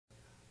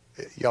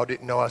Y'all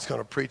didn't know I was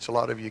going to preach. A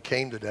lot of you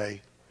came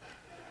today.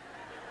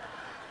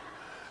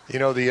 You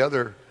know, the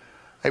other,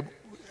 hey,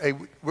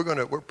 we're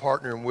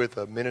partnering with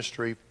a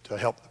ministry to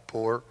help the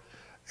poor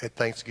at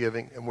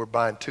Thanksgiving, and we're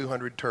buying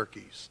 200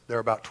 turkeys. They're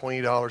about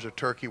 $20 a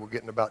turkey. We're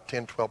getting about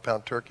 10,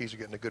 12-pound turkeys. We're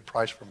getting a good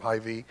price from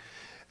Hy-Vee.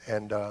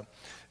 And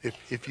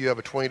if you have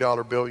a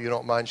 $20 bill you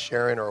don't mind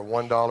sharing, or a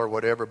 $1,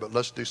 whatever, but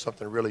let's do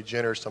something really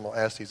generous. I'm going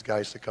to ask these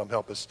guys to come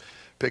help us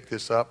pick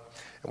this up.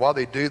 And while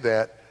they do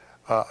that,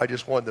 I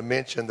just wanted to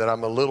mention that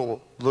I'm a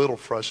little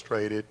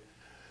frustrated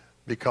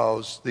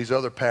because these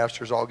other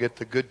pastors all get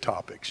the good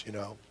topics, you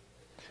know.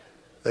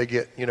 They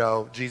get, you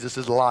know, Jesus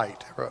is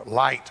light.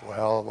 Light,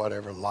 well,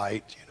 whatever,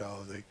 light, you know.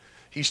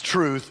 He's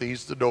truth,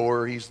 he's the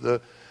door, he's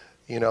the,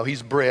 you know,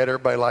 he's bread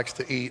everybody likes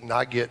to eat. And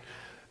I get,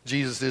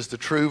 Jesus is the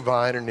true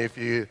vine, and if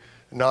you're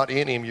not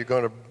in him, you're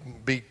going to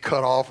be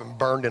cut off and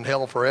burned in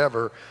hell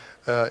forever,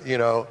 you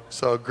know.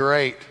 So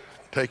great.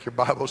 Take your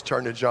Bibles,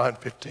 turn to John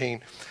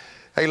 15.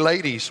 Hey,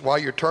 ladies, while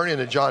you're turning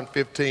to John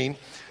 15,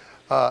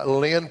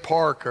 Lynn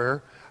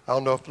Parker, I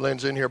don't know if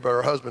Lynn's in here, but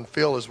her husband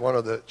Phil is one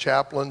of the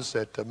chaplains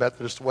at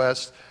Methodist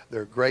West.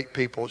 They're great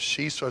people.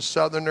 She's a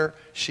Southerner.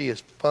 She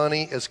is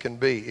funny as can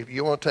be. If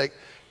you want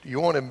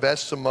to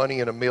invest some money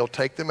in a meal,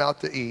 take them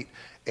out to eat,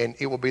 and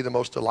it will be the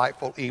most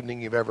delightful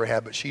evening you've ever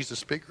had. But she's the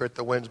speaker at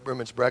the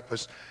Women's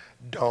Breakfast.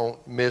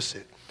 Don't miss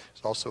it.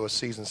 There's also a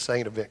Seasoned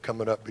Saint event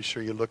coming up. Be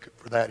sure you look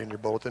for that in your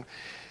bulletin.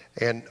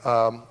 And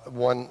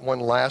one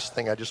last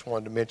thing I just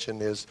wanted to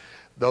mention is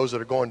those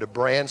that are going to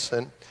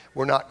Branson,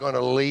 we're not going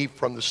to leave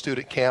from the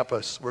student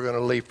campus. We're going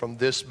to leave from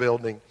this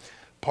building,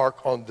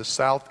 park on the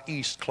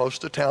southeast, close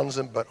to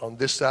Townsend, but on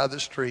this side of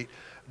the street,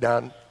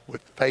 down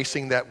with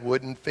facing that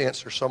wooden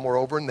fence or somewhere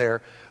over in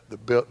there.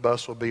 The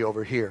bus will be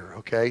over here,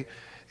 okay?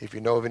 If you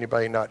know of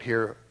anybody not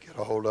here, get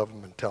a hold of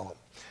them and tell them.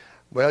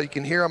 Well, you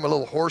can hear I'm a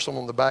little hoarse. I'm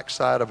on the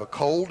backside of a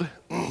cold,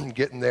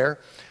 getting there.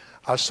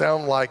 I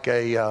sound like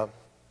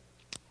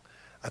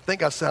I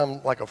think I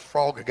sound like a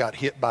frog that got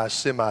hit by a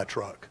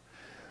semi-truck,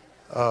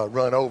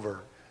 run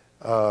over.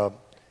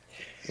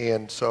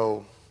 And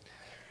so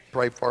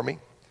pray for me.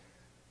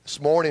 This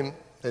morning,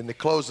 in the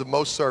close of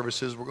most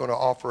services, we're going to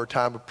offer a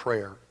time of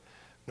prayer.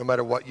 No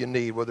matter what you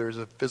need, whether it's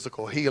a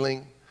physical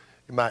healing,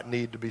 you might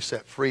need to be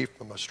set free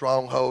from a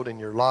stronghold in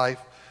your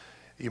life.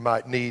 You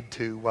might need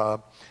to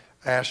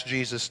ask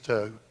Jesus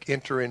to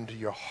enter into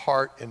your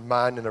heart and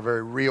mind in a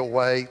very real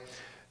way,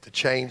 to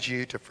change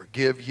you, to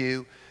forgive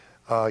you.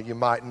 You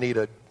might need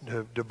to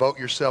devote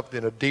yourself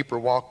in a deeper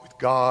walk with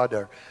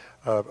God,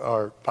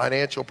 or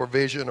financial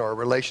provision, or a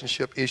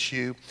relationship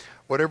issue,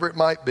 whatever it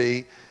might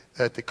be.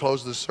 At the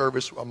close of the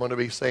service, I'm going to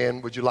be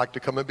saying, would you like to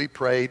come and be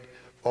prayed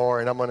for?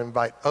 And I'm going to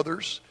invite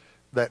others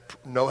that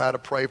know how to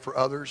pray for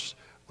others.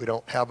 We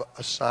don't have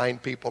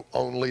assigned people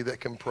only that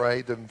can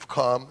pray. Then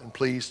come and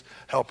please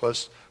help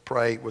us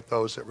pray with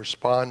those that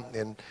respond.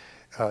 And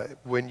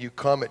when you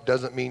come, it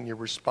doesn't mean you're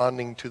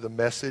responding to the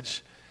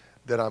message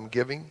that I'm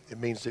giving. It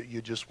means that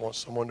you just want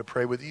someone to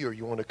pray with you, or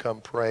you want to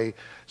come pray.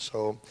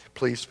 So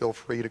please feel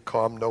free to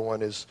come. No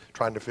one is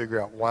trying to figure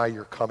out why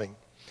you're coming.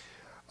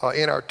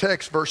 In our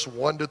text, verse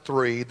 1 to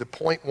 3, the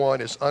point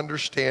one is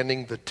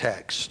understanding the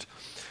text.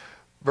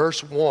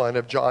 Verse 1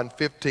 of John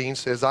 15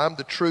 says, I'm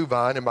the true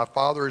vine, and my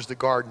Father is the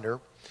gardener.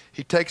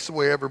 He takes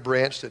away every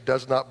branch that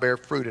does not bear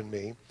fruit in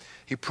me.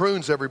 He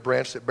prunes every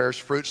branch that bears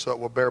fruit so it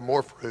will bear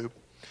more fruit.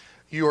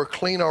 You are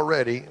clean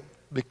already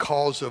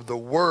because of the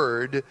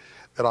word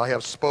that I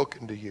have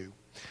spoken to you.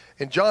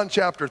 In John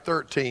chapter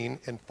 13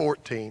 and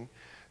 14,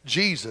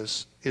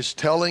 Jesus is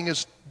telling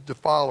the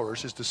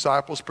followers, his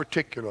disciples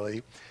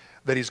particularly,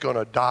 that he's going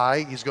to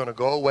die, he's going to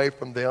go away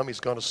from them, he's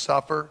going to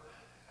suffer.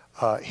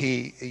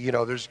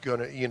 There's going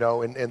to,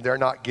 and they're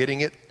not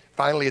getting it.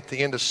 Finally, at the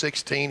end of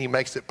 16, he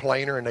makes it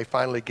plainer, and they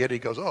finally get it. He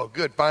goes, oh,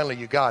 good, finally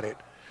you got it.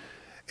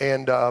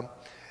 And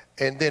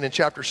then in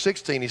chapter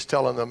 16, he's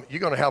telling them, you're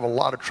going to have a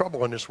lot of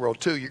trouble in this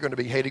world too. You're going to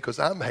be hated because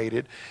I'm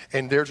hated,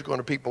 and there's going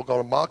to people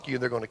going to mock you,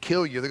 they're going to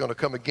kill you, they're going to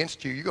come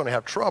against you, you're going to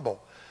have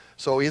trouble.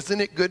 So isn't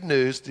it good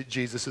news that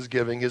Jesus is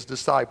giving his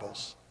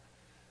disciples?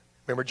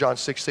 Remember John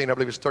 16, I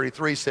believe it's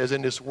 33, says,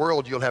 in this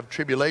world you'll have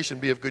tribulation,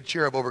 be of good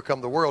cheer, I've overcome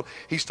the world.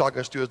 He's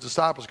talking to his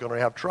disciples, going to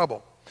have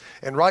trouble.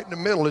 And right in the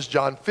middle is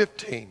John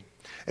 15.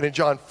 And in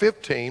John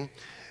 15,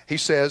 he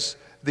says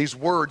these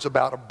words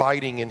about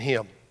abiding in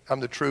him. I'm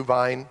the true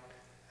vine,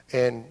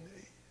 and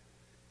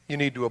you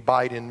need to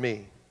abide in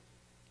me.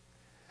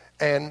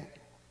 And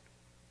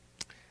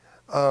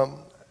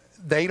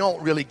they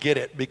don't really get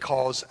it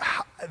because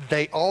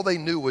all they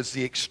knew was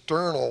the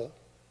external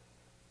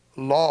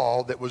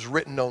law that was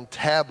written on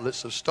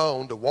tablets of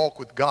stone to walk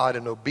with God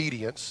in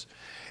obedience,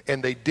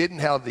 and they didn't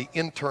have the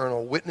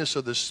internal witness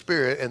of the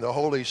Spirit, and the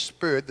Holy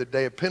Spirit, the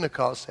day of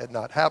Pentecost had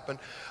not happened.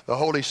 The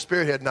Holy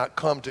Spirit had not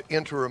come to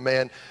enter a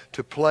man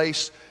to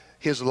place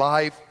his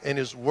life and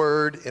his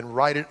word and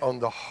write it on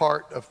the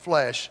heart of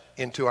flesh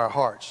into our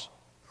hearts.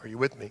 Are you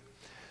with me?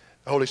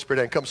 The Holy Spirit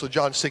hadn't come. So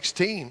John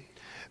 16,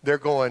 they're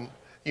going,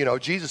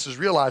 Jesus is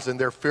realizing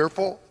they're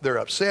fearful, they're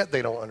upset,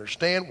 they don't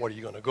understand. What, are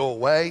you going to go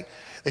away?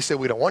 They said,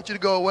 we don't want you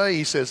to go away.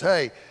 He says,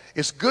 hey,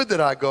 it's good that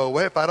I go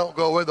away. If I don't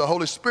go away, the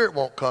Holy Spirit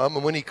won't come.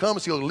 And when he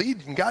comes, he'll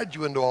lead and guide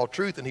you into all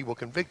truth, and he will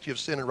convict you of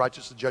sin and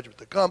righteousness and judgment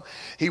to come.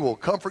 He will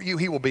comfort you.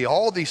 He will be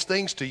all these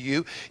things to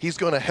you. He's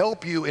going to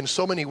help you in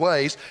so many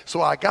ways.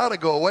 So I got to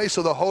go away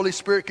so the Holy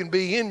Spirit can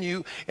be in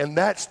you. And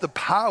that's the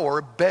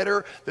power.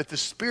 Better that the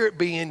Spirit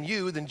be in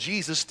you than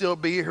Jesus still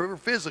be here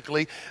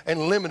physically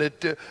and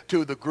limited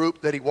to the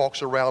group that he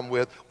walks around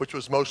with, which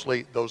was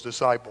mostly those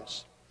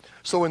disciples.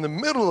 So in the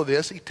middle of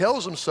this, he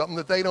tells them something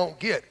that they don't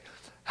get.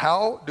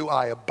 How do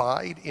I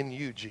abide in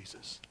you,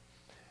 Jesus?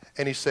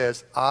 And he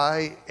says,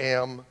 I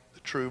am the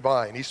true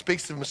vine. He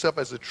speaks of himself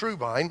as the true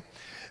vine.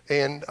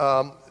 And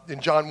in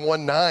John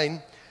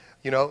 1:9,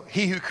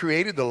 he who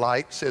created the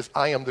light says,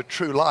 I am the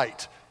true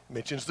light.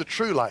 Mentions the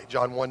true light,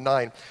 John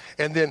 1:9.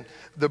 And then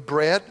the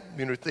bread,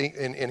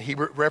 and he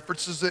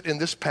references it in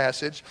this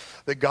passage,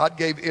 that God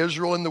gave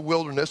Israel in the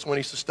wilderness when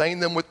he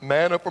sustained them with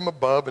manna from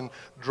above and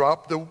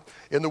dropped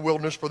in the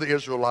wilderness for the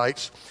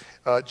Israelites.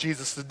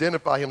 Jesus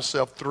identified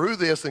himself through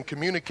this and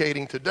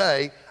communicating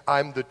today,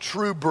 I'm the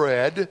true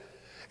bread.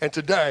 And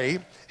today,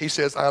 he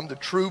says, I'm the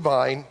true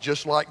vine,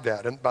 just like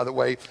that. And by the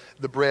way,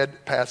 the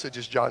bread passage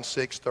is John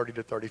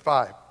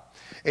 6:30-35.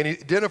 And he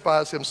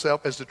identifies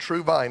himself as the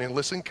true vine. And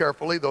listen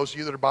carefully, those of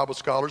you that are Bible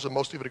scholars, and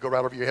most of you that go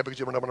right over your head because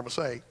you don't know what I'm going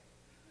to say.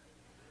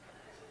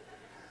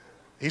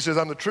 He says,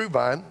 I'm the true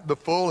vine, the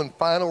full and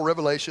final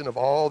revelation of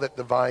all that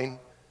the vine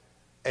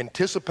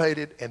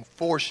anticipated and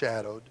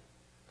foreshadowed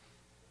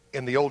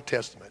in the Old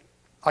Testament.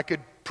 I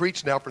could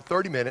preach now for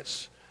 30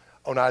 minutes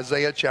on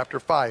Isaiah chapter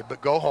 5,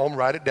 but go home,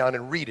 write it down,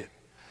 and read it.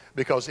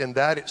 Because in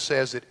that it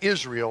says that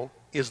Israel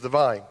is the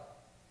vine.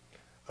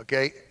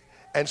 Okay?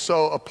 And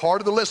so a part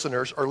of the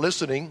listeners are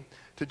listening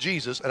to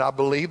Jesus, and I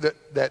believe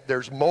that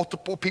there's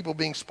multiple people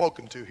being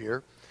spoken to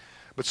here,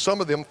 but some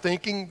of them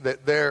thinking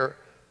that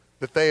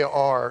they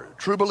are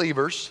true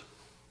believers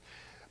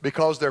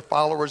because they're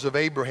followers of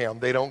Abraham.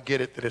 They don't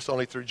get it that it's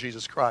only through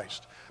Jesus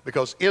Christ,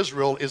 because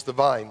Israel is the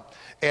vine.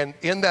 And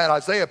in that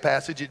Isaiah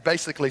passage, it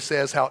basically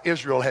says how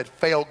Israel had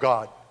failed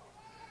God.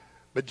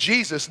 But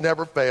Jesus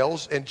never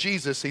fails, and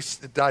Jesus, he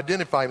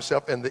identified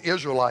himself, and the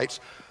Israelites,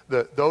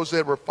 those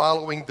that were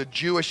following the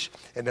Jewish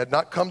and had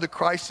not come to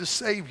Christ as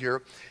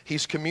Savior,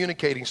 he's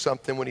communicating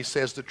something when he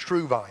says the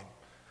true vine.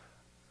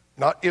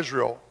 Not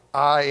Israel,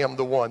 I am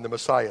the one, the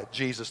Messiah,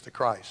 Jesus the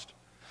Christ.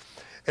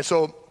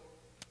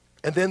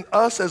 And then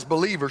us as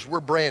believers,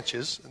 we're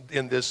branches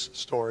in this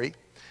story.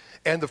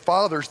 And the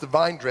Father's the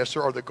vine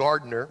dresser or the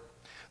gardener,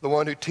 the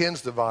one who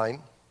tends the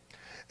vine.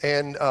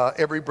 And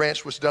every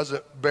branch which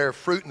doesn't bear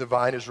fruit in the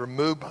vine is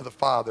removed by the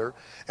Father.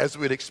 As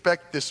we'd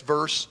expect, this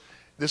verse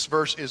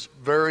is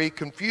very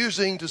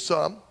confusing to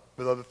some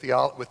with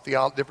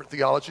different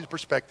theology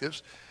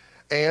perspectives.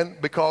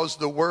 And because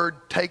the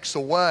word takes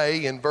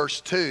away in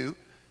verse 2,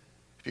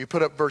 if you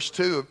put up verse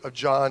 2 of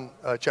John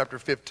chapter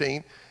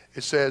 15,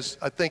 it says,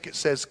 I think it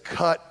says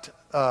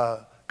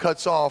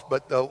cuts off,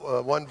 but the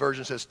one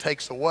version says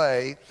takes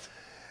away.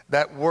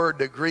 That word,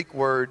 the Greek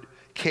word,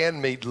 can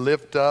mean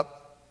lift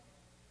up,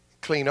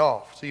 clean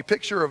off. So you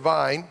picture a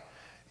vine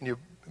and you're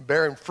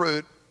bearing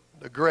fruit,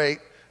 the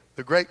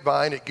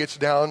grapevine, it gets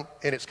down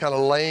and it's kind of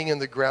laying in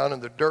the ground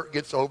and the dirt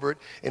gets over it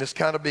and it's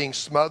kind of being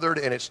smothered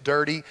and it's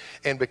dirty,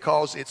 and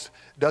because it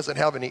doesn't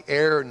have any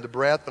air and the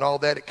breath and all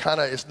that, it kind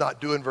of is not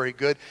doing very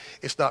good.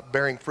 It's not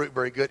bearing fruit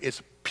very good.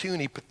 It's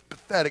puny,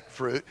 pathetic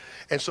fruit.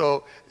 And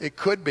so it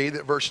could be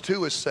that verse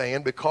 2 is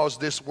saying, because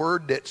this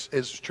word that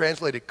is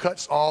translated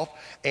cuts off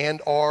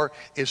and or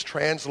is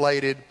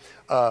translated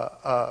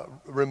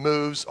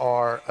removes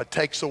or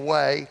takes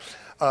away,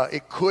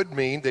 it could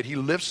mean that he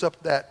lifts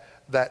up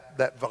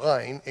that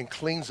vine and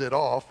cleans it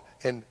off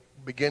and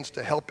begins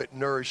to help it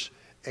nourish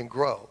and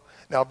grow.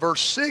 Now,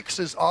 verse 6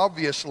 is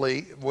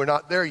obviously, we're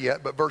not there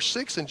yet, but verse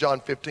 6 in John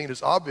 15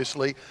 is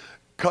obviously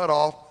cut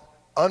off,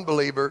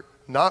 unbeliever,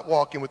 not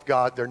walking with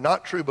God. They're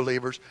not true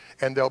believers,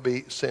 and they'll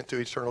be sent to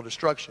eternal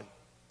destruction.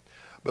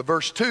 But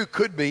verse 2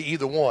 could be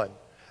either one.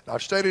 Now,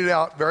 I've studied it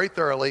out very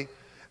thoroughly,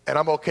 and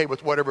I'm okay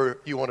with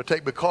whatever you want to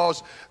take,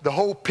 because the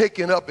whole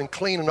picking up and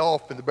cleaning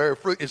off and the bearing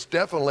fruit is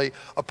definitely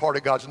a part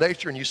of God's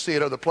nature, and you see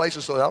it other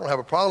places, so I don't have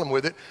a problem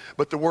with it.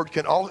 But the word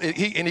can also,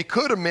 he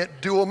could have meant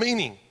dual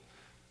meaning.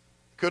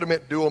 Could have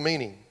meant dual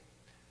meaning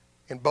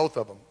in both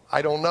of them.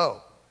 I don't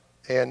know.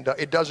 And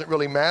it doesn't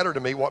really matter to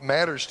me. What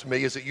matters to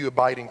me is that you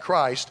abide in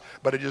Christ,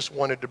 but I just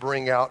wanted to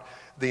bring out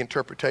the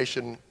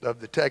interpretation of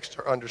the text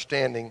or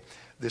understanding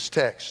this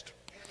text.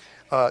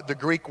 The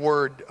Greek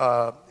word,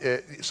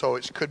 so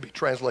it could be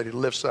translated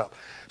lifts up.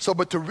 So,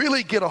 but to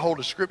really get a hold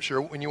of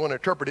Scripture, when you want to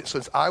interpret it,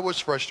 since I was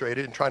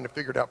frustrated and trying to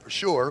figure it out for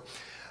sure,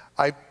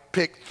 I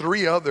picked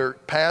 3 other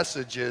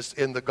passages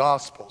in the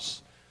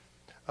Gospels,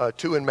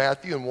 2 in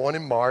Matthew and 1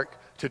 in Mark,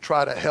 to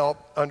try to help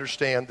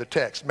understand the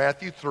text.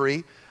 Matthew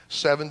 3,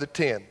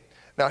 7-10.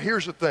 Now,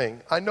 here's the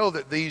thing. I know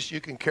that these,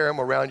 you can carry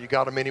them around. You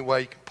got them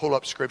anyway. You can pull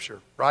up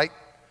Scripture, right?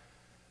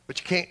 But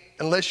you can't,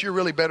 unless you're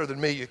really better than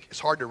me,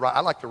 it's hard to write. I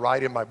like to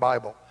write in my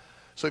Bible.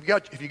 So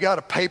if you got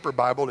a paper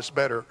Bible, it's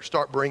better.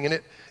 Start bringing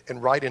it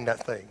and write in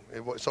that thing.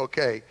 It's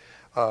okay.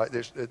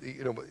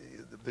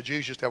 The The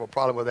Jews used to have a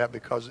problem with that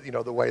because, you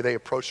know, the way they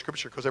approached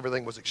Scripture, because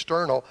everything was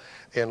external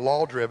and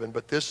law-driven,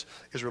 but this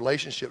is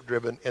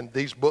relationship-driven, and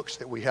these books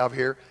that we have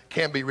here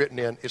can be written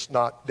in. It's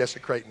not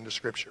desecrating the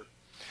Scripture.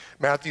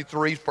 Matthew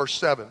 3, verse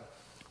 7.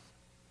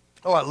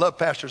 Oh, I love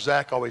Pastor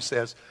Zach always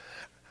says,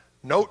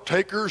 note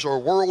takers or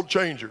world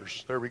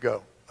changers. There we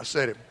go. I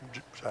said it,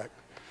 Zach.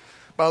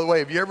 By the way,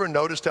 have you ever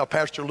noticed how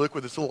Pastor Luke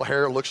with his little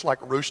hair looks like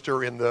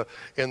Rooster in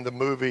the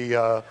movie,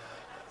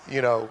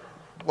 you know,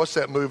 what's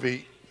that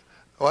movie?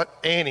 What?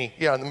 Annie.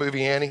 Yeah, in the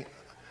movie Annie.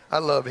 I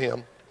love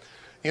him.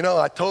 You know,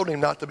 I told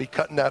him not to be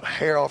cutting that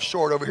hair off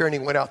short over here, and he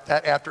went out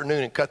that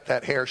afternoon and cut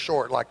that hair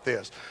short like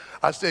this.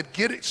 I said,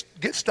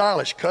 get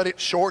stylish. Cut it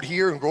short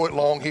here and grow it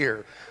long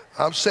here.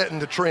 I'm setting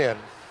the trend.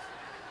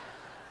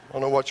 I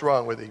don't know what's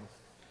wrong with him.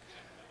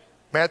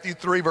 Matthew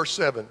 3, verse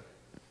 7.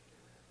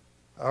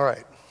 All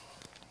right.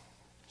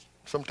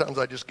 Sometimes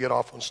I just get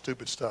off on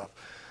stupid stuff.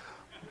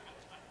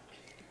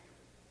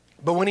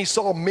 But when he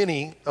saw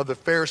many of the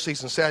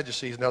Pharisees and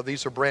Sadducees, now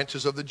these are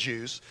branches of the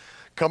Jews,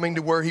 coming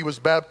to where he was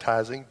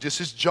baptizing, just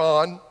as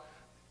John,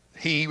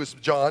 he was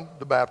John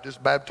the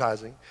Baptist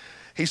baptizing,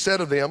 he said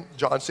to them,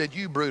 John said,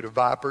 you brood of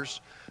vipers,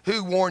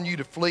 who warned you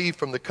to flee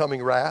from the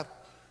coming wrath?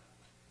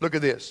 Look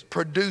at this,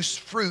 produce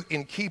fruit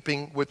in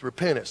keeping with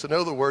repentance. In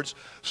other words,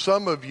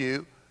 some of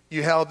you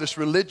have this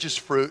religious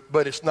fruit,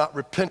 but it's not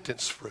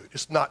repentance fruit.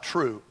 It's not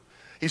true.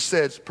 He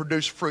says,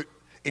 produce fruit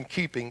in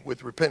keeping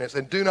with repentance.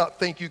 And do not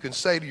think you can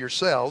say to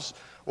yourselves,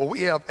 well,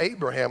 we have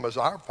Abraham as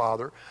our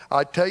father.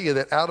 I tell you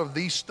that out of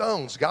these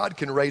stones, God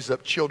can raise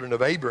up children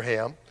of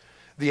Abraham.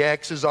 The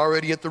axe is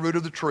already at the root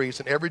of the trees,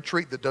 and every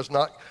tree that does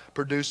not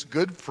produce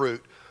good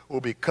fruit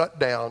will be cut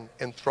down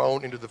and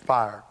thrown into the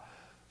fire.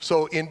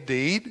 So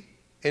indeed,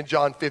 in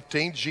John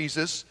 15,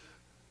 Jesus,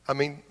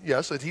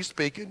 yes, that he's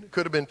speaking,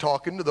 could have been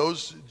talking to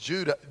those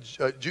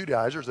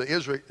Judaizers, the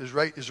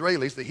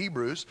Israelis, the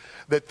Hebrews,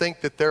 that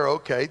think that they're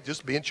okay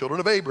just being children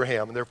of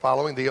Abraham, and they're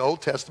following the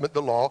Old Testament,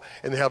 the law,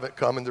 and they haven't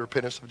come in the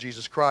repentance of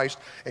Jesus Christ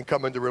and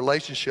come into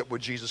relationship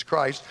with Jesus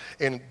Christ.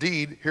 And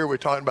indeed, here we're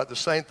talking about the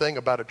same thing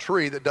about a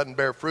tree that doesn't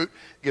bear fruit,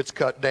 gets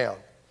cut down.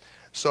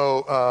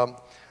 So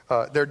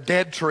they're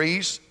dead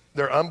trees,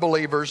 they're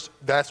unbelievers.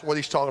 That's what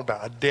he's talking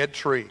about, a dead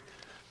tree.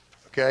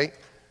 Okay?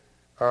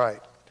 All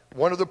right.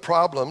 One of the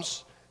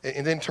problems,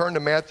 and then turn to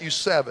Matthew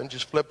 7,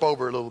 just flip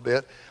over a little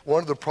bit. One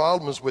of the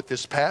problems with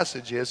this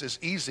passage is it's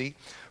easy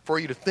for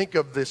you to think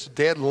of this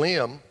dead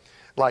limb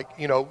like,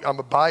 you know, I'm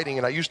abiding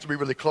and I used to be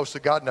really close to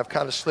God and I've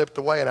kind of slipped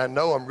away and I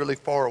know I'm really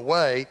far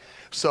away.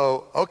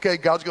 So, okay,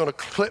 God's going to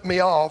clip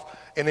me off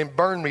and then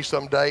burn me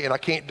someday and I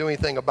can't do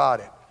anything about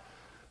it.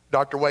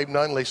 Dr. Wade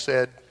Nunley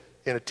said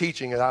in a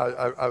teaching that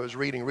I was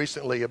reading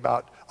recently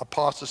about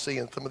apostasy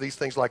and some of these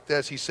things like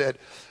this, he said,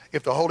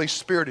 if the Holy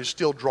Spirit is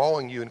still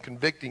drawing you and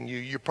convicting you,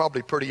 you're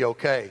probably pretty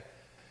okay.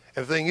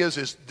 And the thing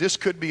is this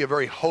could be a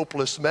very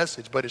hopeless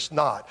message, but it's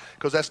not,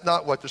 because that's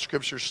not what the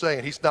Scripture's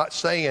saying. He's not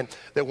saying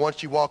that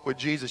once you walk with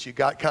Jesus, you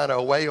got kind of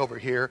away over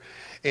here,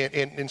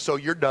 and so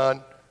you're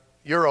done,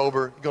 you're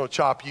over, going to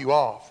chop you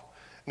off.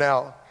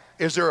 Now,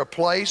 is there a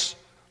place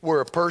where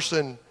a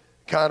person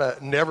kind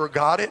of never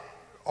got it,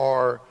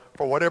 or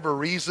for whatever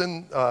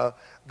reason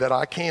that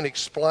I can't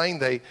explain,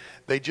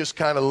 they just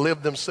kind of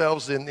live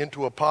themselves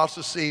into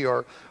apostasy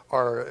or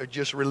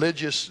just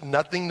religious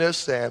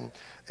nothingness, and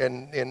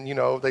you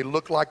know, they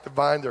look like the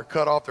vine, they're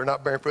cut off, they're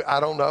not bearing fruit? I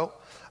don't know.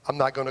 I'm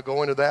not going to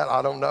go into that.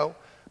 I don't know,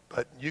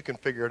 but you can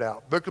figure it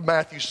out. Book of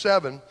Matthew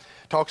 7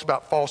 talks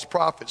about false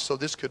prophets, so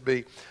this could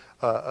be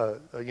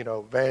you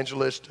know,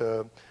 evangelists,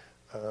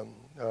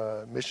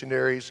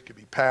 missionaries, it could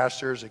be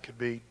pastors, it could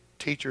be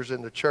teachers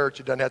in the church.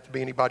 It doesn't have to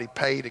be anybody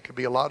paid. It could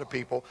be a lot of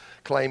people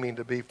claiming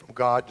to be from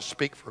God, to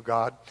speak for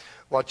God.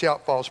 Watch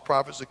out, false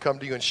prophets that come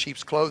to you in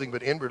sheep's clothing,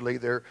 but inwardly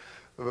they're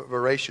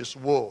voracious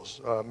wolves.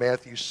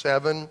 Matthew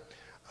 7,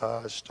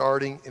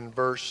 starting in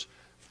verse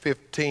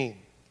 15.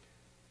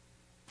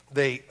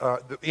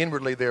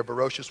 Inwardly they're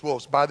ferocious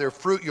wolves. By their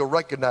fruit you'll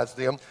recognize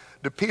them.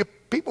 Do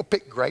people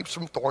pick grapes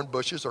from thorn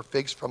bushes or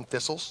figs from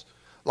thistles?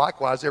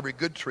 Likewise, every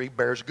good tree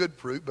bears good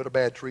fruit, but a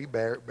bad tree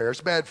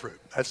bears bad fruit.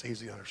 That's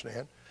easy to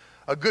understand.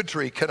 A good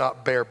tree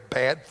cannot bear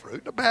bad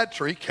fruit. A bad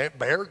tree can't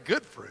bear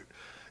good fruit.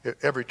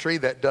 Every tree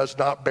that does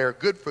not bear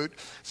good fruit,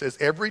 says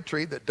every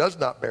tree that does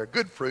not bear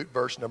good fruit,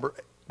 verse number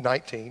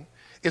 19,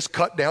 is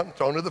cut down and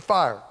thrown into the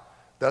fire.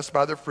 Thus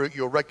by their fruit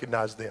you'll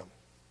recognize them.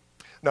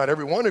 Not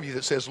every one of you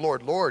that says,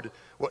 Lord, Lord,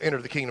 will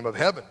enter the kingdom of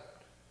heaven,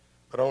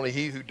 but only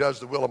he who does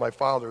the will of my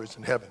Father who is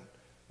in heaven.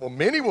 Well,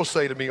 many will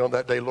say to me on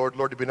that day, Lord,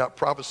 Lord, did we not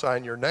prophesy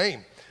in your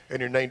name,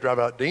 and your name drive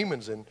out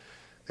demons and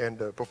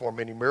perform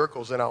many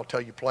miracles? And I'll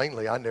tell you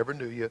plainly, I never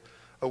knew you.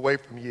 Away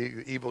from you,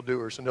 you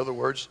evildoers. In other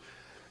words,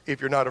 if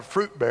you're not a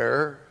fruit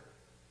bearer,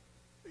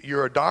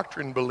 you're a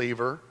doctrine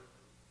believer,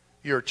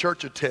 you're a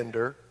church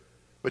attender,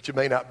 but you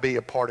may not be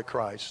a part of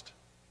Christ.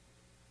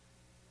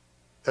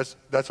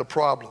 That's a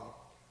problem.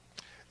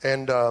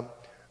 And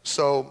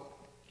so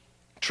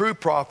true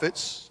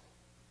prophets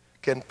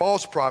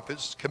false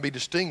prophets can be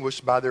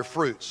distinguished by their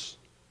fruits.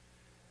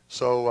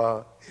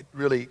 So it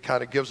really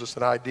kind of gives us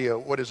an idea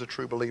of what is a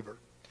true believer.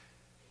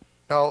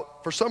 Now,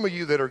 for some of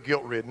you that are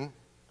guilt-ridden,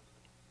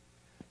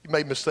 you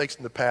made mistakes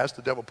in the past,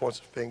 the devil points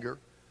a finger,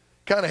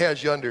 kind of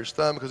has you under his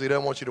thumb because he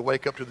doesn't want you to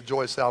wake up to the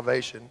joy of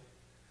salvation.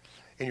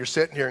 And you're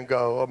sitting here and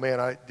go, oh man,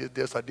 I did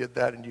this, I did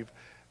that, and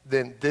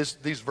then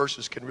these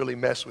verses can really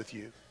mess with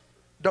you.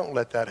 Don't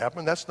let that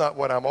happen. That's not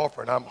what I'm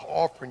offering. I'm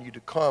offering you to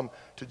come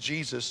to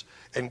Jesus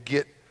and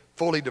get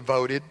fully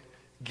devoted,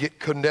 get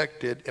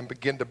connected, and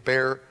begin to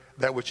bear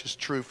that which is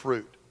true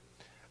fruit.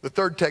 The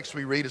third text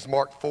we read is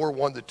Mark 4,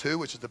 1-2,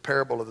 which is the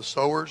parable of the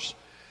sowers.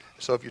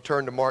 So if you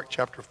turn to Mark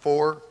chapter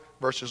 4,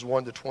 verses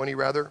 1-20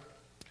 rather.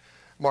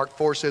 Mark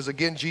 4 says,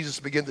 again, Jesus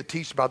began to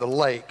teach by the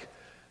lake.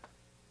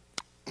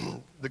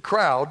 The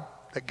crowd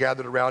that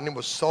gathered around him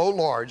was so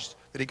large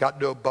that he got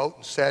into a boat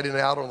and sat in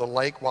out on the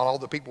lake while all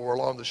the people were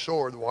along the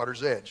shore of the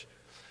water's edge.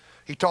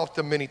 He taught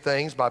them many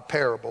things by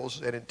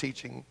parables, and in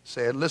teaching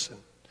said, listen,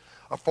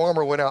 a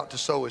farmer went out to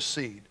sow his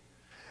seed.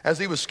 As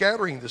he was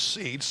scattering the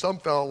seed, some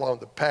fell along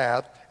the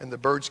path, and the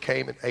birds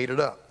came and ate it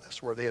up.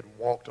 That's where they had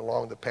walked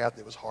along the path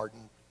that was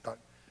hardened,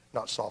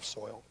 not soft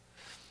soil.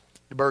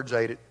 The birds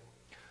ate it.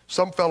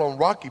 Some fell on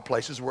rocky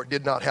places where it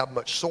did not have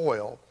much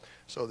soil,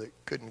 so they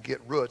couldn't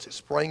get roots. It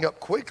sprang up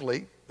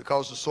quickly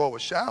because the soil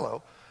was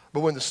shallow,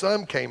 but when the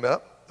sun came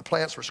up, the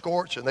plants were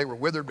scorched and they were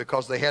withered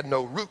because they had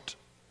no root.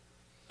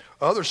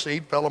 Other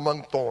seed fell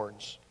among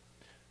thorns.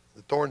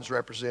 The thorns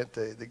represent,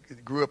 they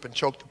grew up and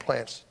choked the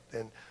plants,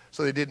 and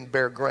so they didn't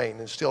bear grain.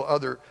 And still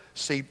other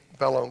seed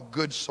fell on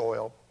good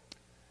soil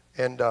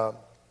and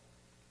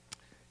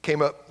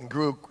came up and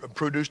grew and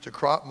produced a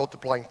crop,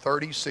 multiplying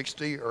 30,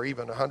 60, or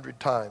even 100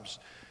 times.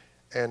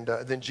 And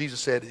then Jesus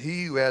said,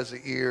 he who has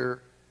ears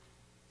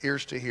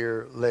to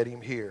hear, let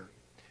him hear.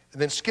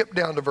 And then skip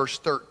down to verse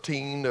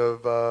 13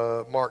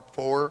 of Mark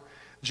 4.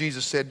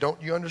 Jesus said,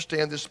 don't you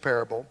understand this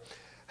parable?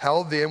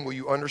 How then will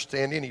you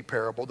understand any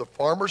parable? The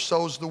farmer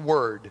sows the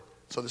word.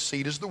 So the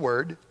seed is the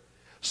word.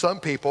 Some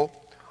people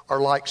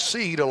are like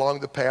seed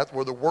along the path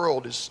where the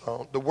word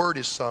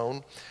is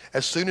sown.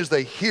 As soon as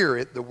they hear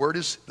it,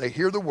 they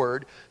hear the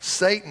word,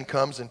 Satan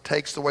comes and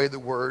takes away the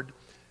word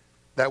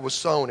that was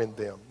sown in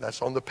them.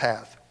 That's on the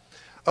path.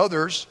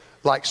 Others,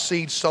 like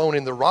seed sown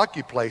in the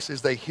rocky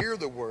places, they hear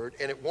the word,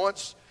 and at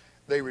once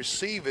they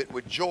receive it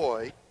with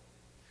joy.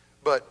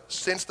 But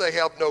since they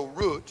have no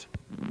root,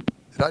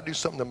 did I do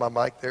something to my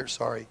mic there?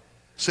 Sorry.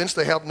 Since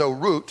they have no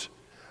root,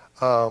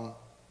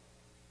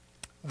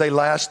 they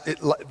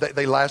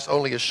last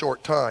only a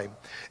short time.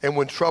 And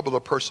when trouble or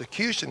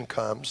persecution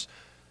comes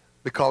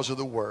because of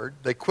the word,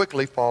 they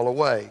quickly fall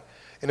away.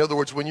 In other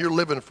words, when you're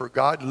living for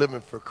God,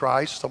 living for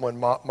Christ, someone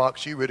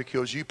mocks you,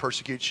 ridicules you,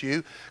 persecutes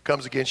you,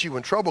 comes against you.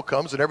 When trouble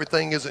comes and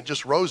everything isn't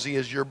just rosy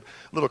as your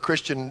little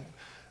Christian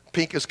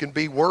pink as can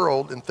be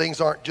world, and things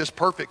aren't just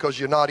perfect because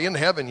you're not in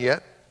heaven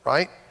yet,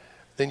 right?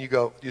 Then you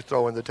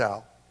throw in the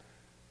towel.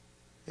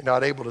 You're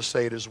not able to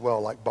say it as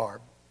well like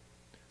Barb.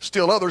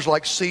 Still others,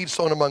 like seed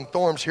sown among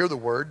thorns, hear the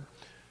word,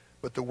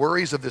 but the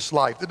worries of this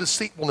life, the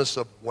deceitfulness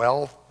of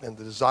wealth and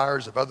the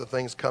desires of other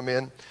things come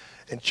in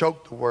and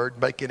choke the word,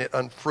 making it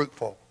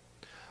unfruitful.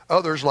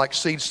 Others, like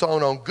seed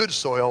sown on good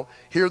soil,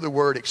 hear the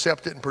word,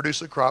 accept it, and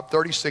produce a crop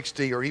 30,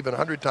 60, or even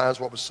 100 times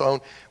what was sown.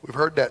 We've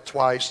heard that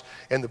twice.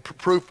 And the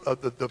proof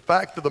of the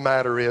fact of the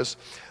matter is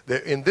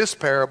that in this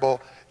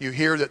parable, you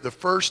hear that the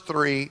first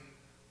three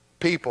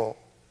people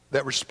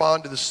that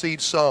respond to the seed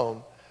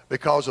sown,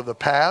 because of the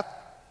path,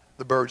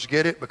 the birds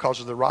get it. Because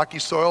of the rocky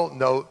soil,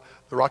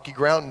 the rocky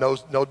ground,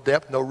 no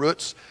depth, no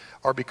roots,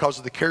 or because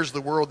of the cares of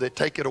the world, they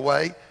take it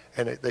away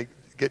and they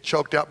get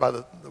choked out by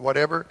the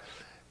whatever.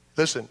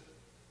 Listen,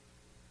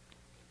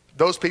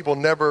 those people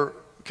never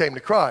came to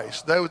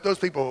Christ. Those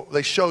people,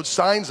 they showed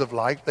signs of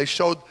life. They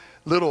showed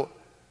little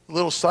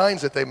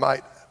signs that they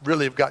might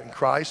really have gotten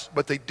Christ,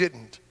 but they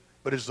didn't.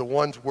 But it's the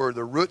ones where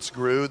the roots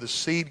grew, the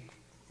seed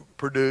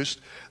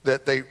produced,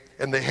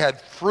 and they had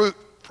fruit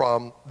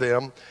from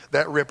them.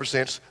 That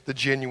represents the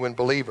genuine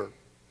believer.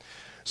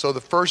 So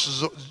the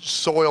first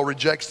soil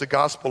rejects the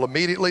gospel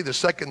immediately. The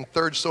second and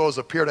third soils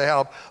appear to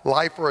have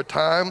life for a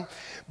time,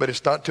 but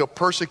it's not until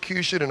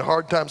persecution and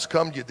hard times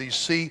come you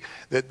see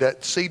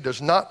that seed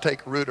does not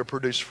take root or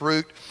produce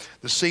fruit.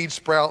 The seeds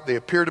sprout, they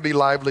appear to be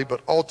lively,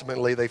 but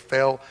ultimately they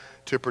fail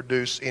to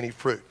produce any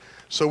fruit.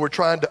 So we're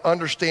trying to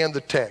understand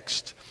the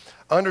text.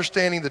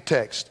 Understanding the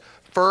text.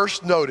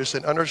 First, notice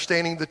in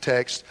understanding the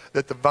text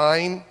that the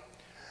vine,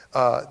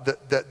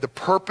 the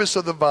purpose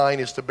of the vine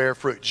is to bear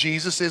fruit.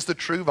 Jesus is the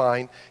true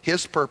vine.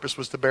 His purpose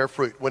was to bear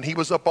fruit. When he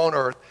was up on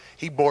earth,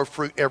 he bore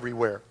fruit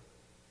everywhere.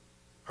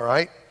 All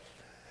right?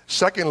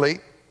 Secondly,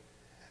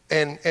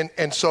 and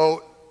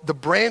so the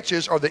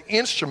branches are the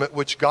instrument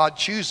which God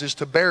chooses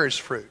to bear his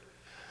fruit.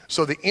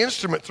 So the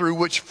instrument through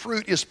which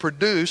fruit is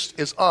produced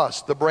is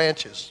us, the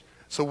branches.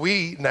 So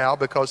we now,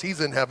 because he's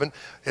in heaven,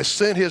 has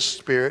sent his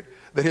Spirit,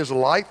 that his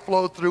life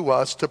flowed through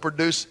us to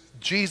produce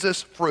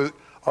Jesus' fruit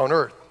on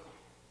earth.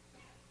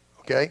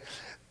 Okay?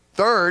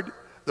 Third,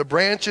 the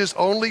branches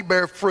only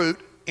bear fruit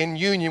in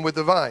union with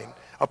the vine.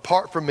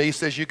 Apart from me,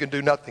 says you can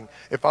do nothing.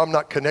 If I'm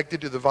not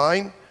connected to the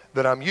vine,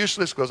 then I'm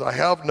useless because I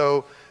have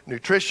no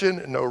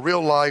nutrition, no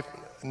real life,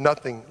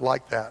 nothing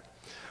like that.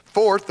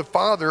 Fourth, the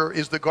Father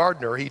is the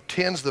gardener. He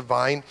tends the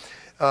vine.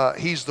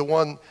 He's the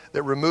one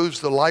that removes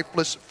the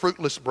lifeless,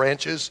 fruitless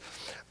branches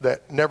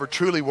that never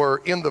truly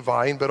were in the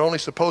vine, but only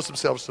suppose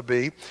themselves to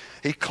be.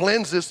 He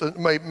cleanses,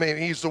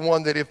 he's the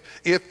one that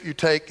if you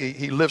take,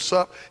 he lifts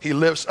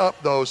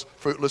up those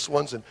fruitless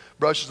ones and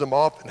brushes them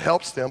off and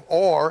helps them,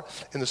 or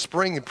in the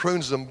spring he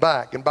prunes them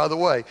back. And by the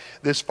way,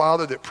 this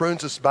Father that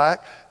prunes us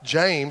back,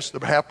 James,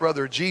 the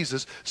half-brother of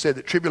Jesus, said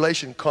that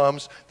tribulation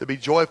comes to be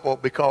joyful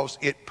because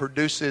it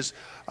produces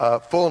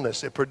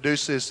fullness. It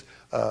produces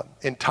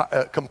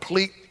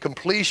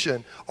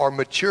completion or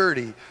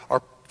maturity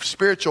or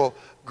spiritual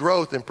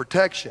growth and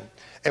protection.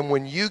 And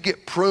when you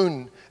get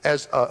pruned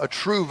as a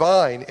true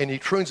vine and he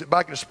prunes it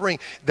back in the spring,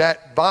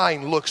 that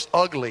vine looks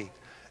ugly.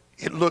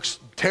 It looks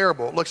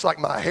terrible. It looks like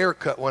my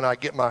haircut when I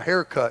get my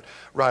hair cut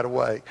right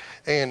away.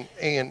 And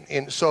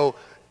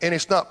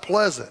it's not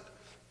pleasant.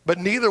 But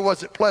neither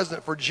was it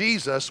pleasant for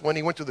Jesus when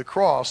he went to the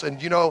cross.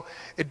 And you know,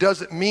 it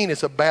doesn't mean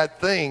it's a bad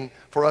thing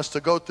for us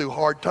to go through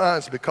hard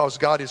times, because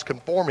God is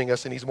conforming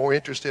us and he's more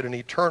interested in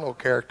eternal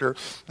character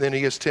than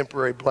he is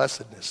temporary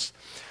blessedness.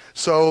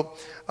 So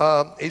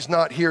he's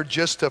not here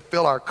just to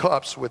fill our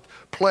cups with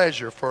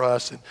pleasure for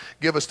us and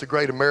give us the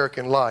great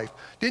American life.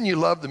 Didn't you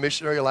love the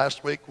missionary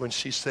last week when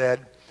she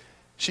said,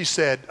 here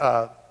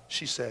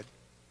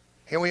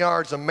we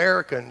are as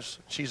Americans,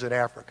 she's in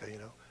Africa, you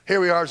know. Here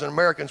we are as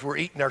Americans, we're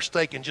eating our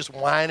steak and just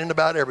whining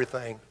about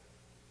everything.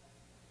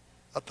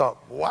 I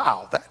thought,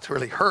 wow, that's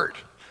really hurt.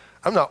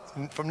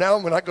 From now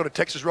on when I go to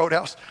Texas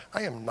Roadhouse,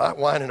 I am not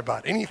whining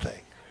about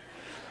anything.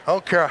 I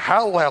don't care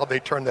how loud they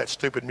turn that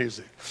stupid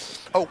music.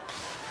 Oh,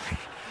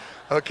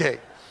 okay.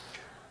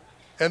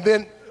 And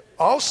then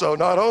also,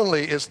 not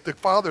only is the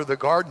Father the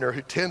gardener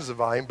who tends the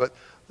vine, but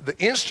the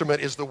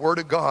instrument is the Word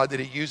of God that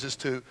he uses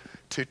to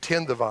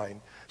tend the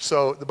vine.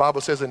 So the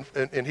Bible says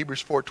in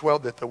Hebrews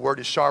 4:12 that the word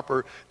is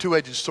sharper,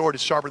 two-edged sword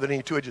is sharper than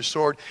any two-edged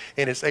sword,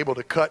 and it's able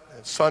to cut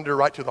asunder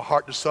right to the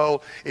heart and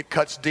soul. It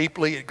cuts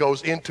deeply, it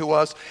goes into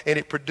us, and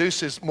it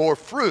produces more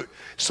fruit.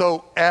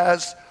 So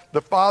as the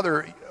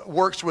Father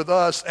works with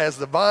us as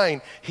the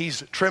vine,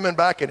 he's trimming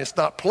back, and it's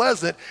not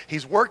pleasant.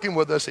 He's working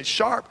with us, it's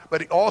sharp,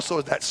 but it also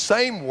is that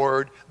same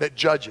word that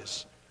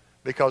judges.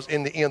 Because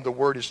in the end, the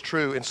word is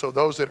true, and so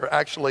those that are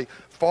actually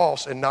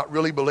false and not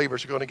really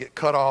believers are going to get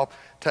cut off,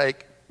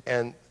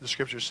 and the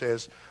scripture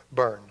says,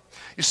 burn.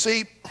 You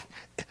see,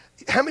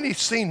 how many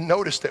have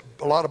noticed that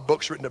a lot of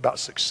books written about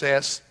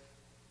success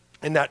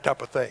and that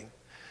type of thing?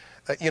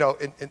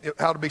 And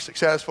how to be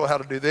successful, how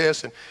to do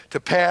this, and to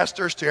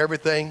pastors, to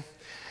everything.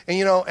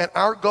 And and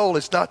our goal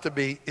is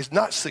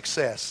not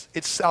success,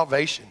 it's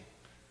salvation.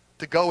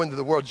 To go into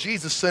the world.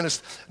 Jesus sent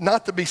us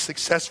not to be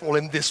successful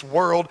in this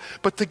world,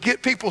 but to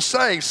get people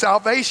saved,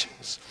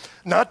 salvations.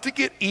 Not to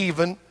get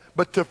even,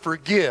 but to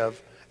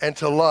forgive and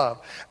to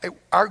love.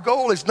 Our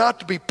goal is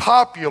not to be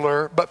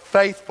popular, but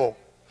faithful.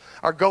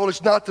 Our goal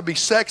is not to be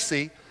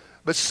sexy,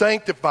 but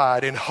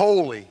sanctified and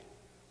holy,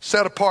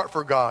 set apart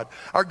for God.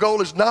 Our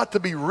goal is not to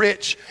be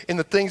rich in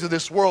the things of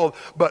this world,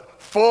 but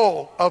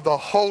full of the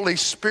Holy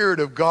Spirit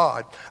of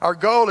God. Our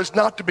goal is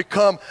not to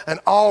become an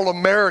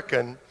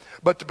all-American,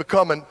 but to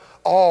become an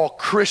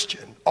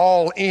all-Christian,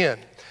 all in.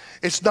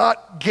 It's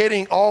not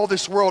getting all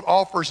this world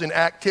offers in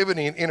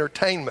activity and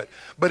entertainment,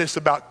 but it's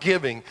about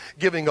giving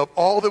of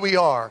all that we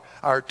are,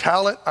 our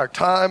talent, our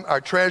time, our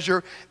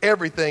treasure,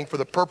 everything for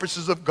the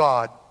purposes of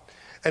God.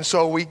 And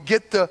so we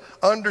get the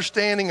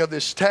understanding of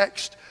this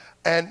text,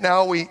 and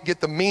now we get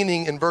the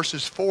meaning in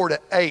verses 4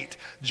 to 8,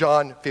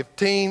 John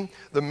 15,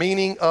 the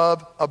meaning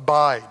of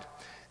abide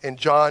in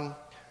John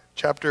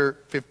chapter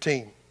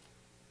 15.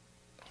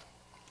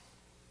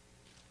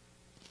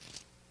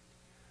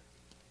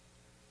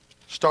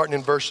 Starting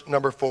in verse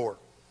number 4,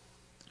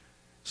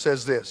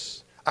 says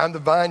this: I'm the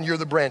vine, you're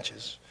the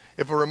branches.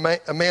 If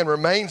a man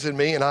remains in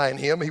me and I in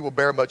him, he will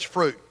bear much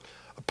fruit.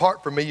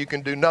 Apart from me, you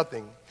can do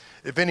nothing.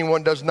 If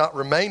anyone does not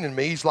remain in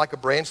me, he's like a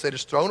branch that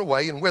is thrown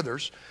away and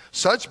withers.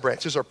 Such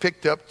branches are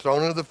picked up,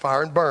 thrown into the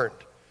fire, and burned.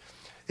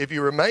 If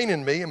you remain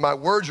in me and my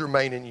words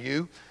remain in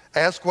you,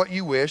 ask what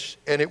you wish,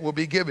 and it will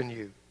be given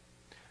you.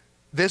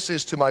 This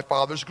is to my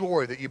Father's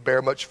glory, that you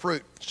bear much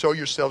fruit. Show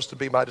yourselves to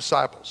be my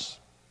disciples.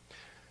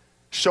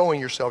 Showing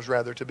yourselves,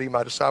 rather, to be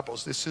my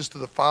disciples. This is to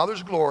the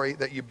Father's glory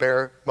that you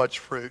bear much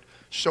fruit,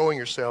 showing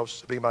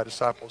yourselves to be my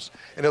disciples.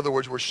 In other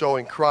words, we're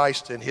showing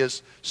Christ and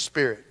his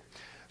Spirit.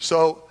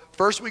 So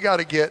first we got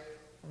to get,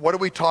 what are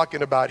we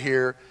talking about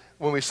here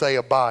when we say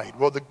abide?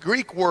 Well, the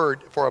Greek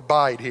word for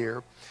abide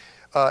here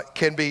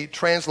can be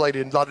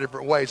translated in a lot of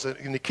different ways.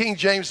 In the King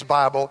James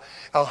Bible,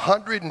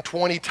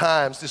 120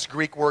 times this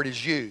Greek word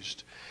is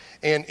used.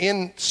 And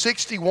in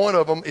 61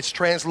 of them, it's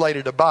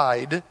translated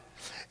abide.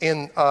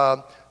 In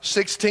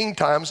 16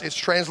 times, it's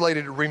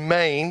translated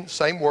remain,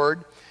 same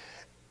word.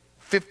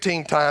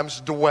 15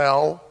 times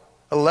dwell.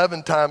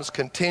 11 times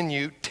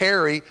continue.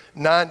 Tarry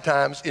 9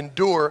 times.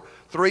 Endure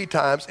 3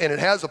 times. And it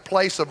has a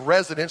place of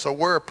residence, or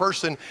where a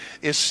person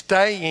is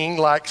staying,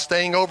 like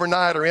staying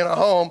overnight or in a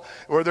home,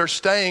 where they're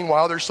staying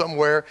while they're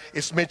somewhere.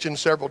 It's mentioned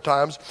several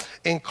times,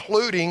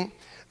 including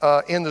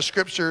in the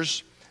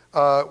scriptures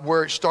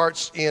where it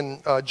starts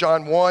in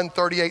John 1,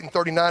 38 and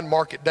 39,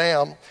 mark it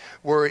down,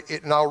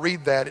 and I'll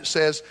read that. It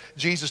says,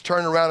 Jesus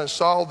turned around and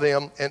saw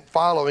them and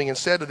following and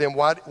said to them,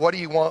 what do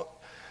you want?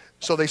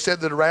 So they said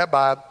to the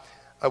rabbi,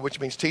 which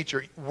means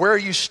teacher, where are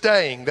you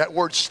staying? That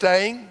word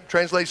staying,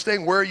 translated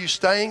staying, where are you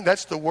staying?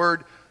 That's the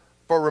word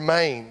for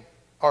remain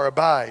or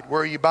abide.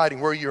 Where are you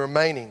abiding? Where are you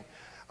remaining?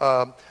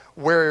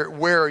 Where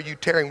are you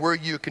tarrying? Where are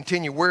you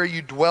continue? Where are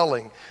you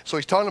dwelling? So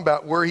he's talking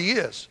about where he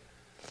is.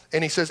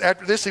 And he says,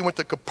 after this, he went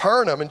to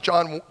Capernaum in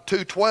John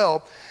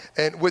 2:12,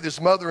 and with his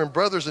mother and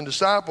brothers and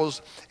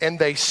disciples, and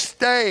they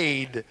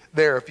stayed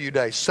there a few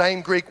days.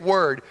 Same Greek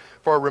word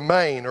for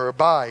remain or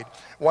abide.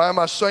 Why am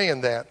I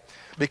saying that?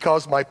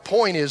 Because my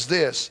point is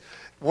this.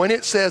 When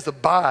it says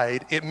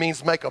abide, it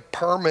means make a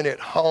permanent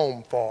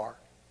home for.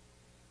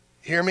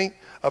 Hear me?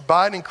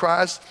 Abide in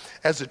Christ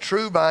as a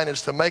true vine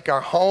is to make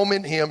our home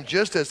in him,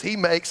 just as he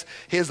makes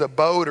his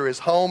abode or his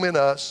home in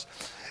us.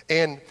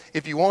 And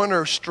if you want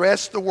to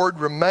stress the word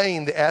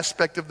remain, the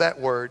aspect of that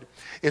word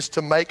is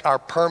to make our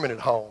permanent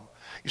home.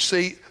 You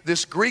see,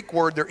 this Greek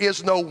word, there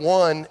is no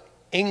one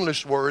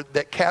English word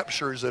that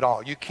captures it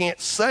all. You can't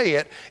say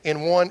it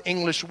in one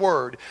English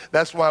word.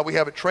 That's why we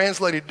have it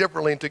translated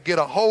differently, and to get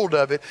a hold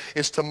of it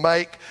is to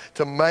make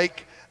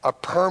a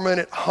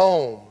permanent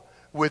home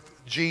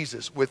with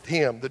Jesus, with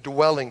him, the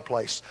dwelling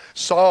place.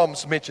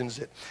 Psalms mentions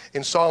it.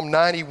 In Psalm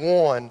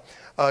 91,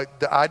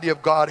 the idea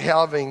of God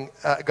having,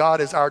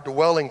 God as our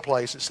dwelling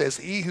place. It says,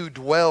 he who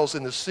dwells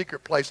in the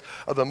secret place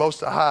of the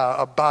Most High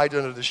abide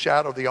under the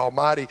shadow of the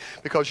Almighty,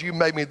 because you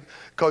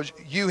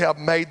have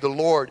made the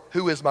Lord,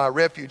 who is my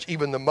refuge,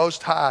 even the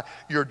Most High,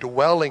 your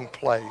dwelling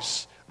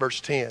place.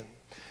 Verse 10.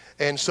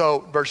 And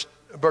so verse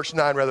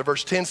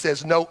 10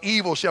 says, no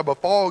evil shall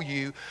befall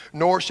you,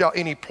 nor shall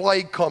any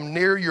plague come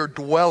near your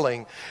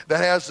dwelling. That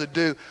has to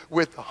do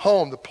with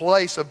home, the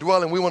place of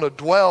dwelling. We want to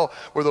dwell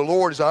where the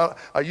Lord is.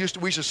 We used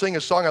to sing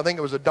a song, I think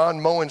it was a Don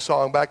Moen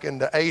song back in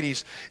the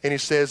 80s, and he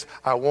says,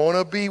 I want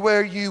to be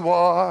where you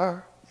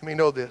are. Let me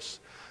know this.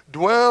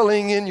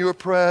 Dwelling in your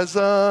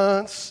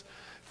presence,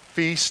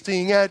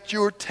 feasting at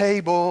your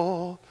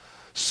table,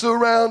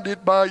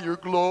 surrounded by your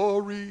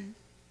glory,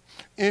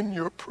 in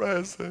your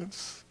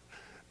presence.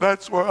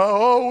 That's where I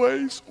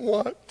always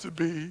want to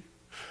be.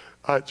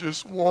 I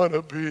just want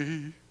to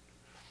be.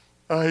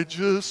 I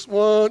just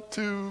want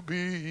to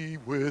be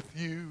with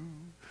you.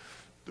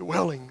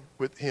 Dwelling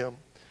with him.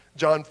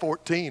 John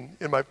 14,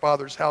 in my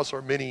Father's house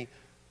are many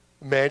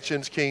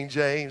mansions, King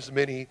James,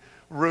 many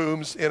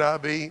rooms,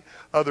 NIV,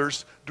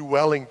 others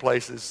dwelling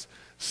places.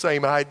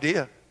 Same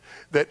idea.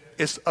 That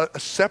it's a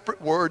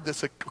separate word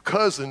that's a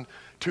cousin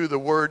to the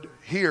word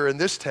here in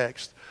this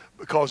text,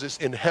 because it's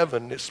in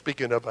heaven. It's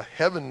speaking of a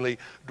heavenly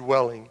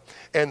dwelling.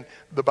 And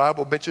the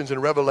Bible mentions in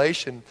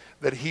Revelation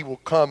that he will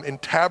come and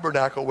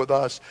tabernacle with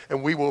us, and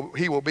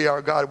he will be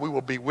our God. We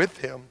will be with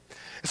him.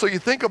 So you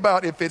think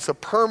about if it's a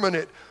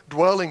permanent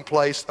dwelling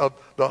place of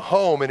the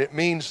home, and it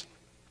means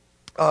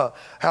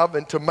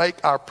having to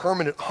make our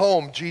permanent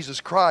home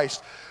Jesus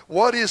Christ.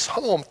 What is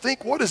home?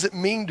 Think, what does it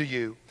mean to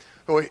you?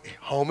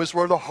 Home is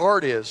where the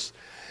heart is.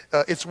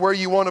 It's where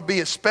you want to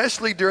be,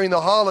 especially during the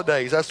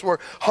holidays. That's where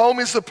home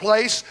is the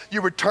place you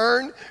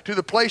return to,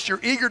 the place you're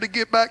eager to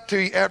get back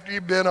to after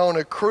you've been on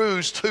a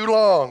cruise too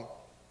long.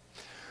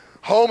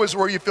 Home is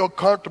where you feel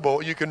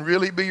comfortable. You can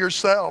really be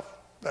yourself.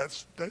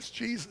 That's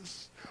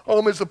Jesus.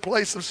 Home is a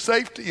place of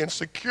safety and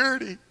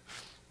security.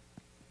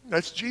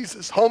 That's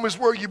Jesus. Home is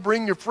where you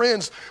bring your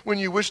friends when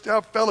you wish to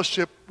have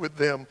fellowship with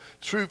them.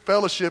 True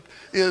fellowship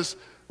is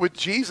with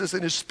Jesus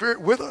and his Spirit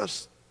with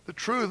us. The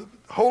truth,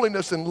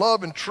 holiness and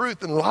love and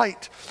truth and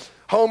light.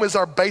 Home is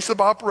our base of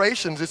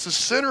operations. It's the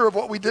center of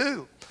what we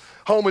do.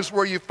 Home is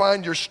where you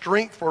find your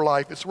strength for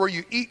life. It's where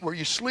you eat, where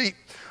you sleep.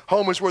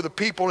 Home is where the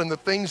people and the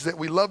things that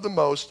we love the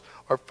most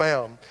are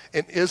found.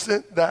 And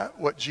isn't that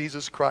what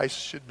Jesus Christ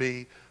should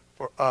be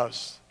for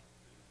us?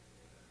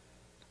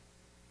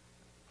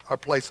 Our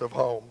place of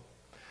home.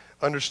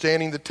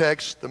 Understanding the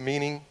text, the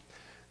meaning,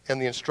 and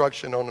the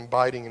instruction on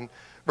abiding. In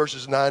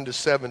verses 9 to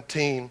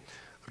 17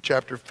 of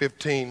chapter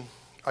 15,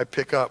 I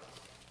pick up.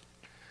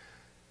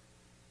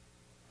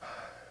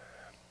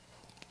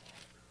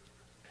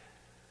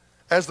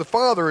 As the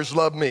Father has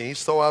loved me,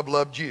 so I've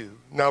loved you.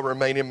 Now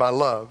remain in my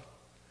love.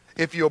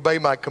 If you obey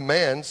my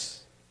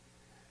commands,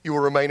 you will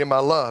remain in my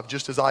love,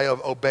 just as I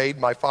have obeyed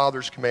my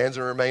Father's commands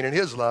and remain in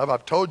his love.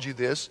 I've told you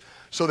this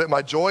so that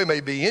my joy may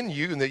be in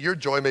you and that your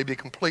joy may be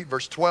complete.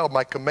 Verse 12,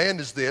 my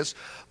command is this,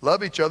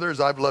 love each other as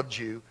I've loved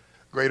you.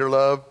 Greater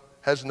love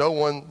has no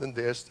one than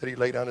this, that he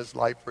laid down his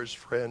life for his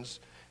friends.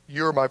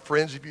 You are my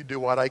friends if you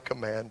do what I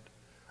command.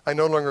 I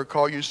no longer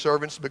call you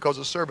servants, because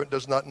a servant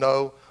does not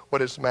know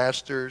what his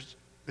master's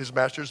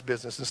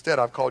business. Instead,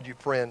 I've called you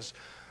friends.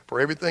 For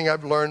everything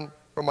I've learned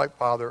from my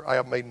Father, I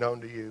have made known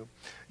to you.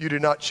 You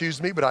did not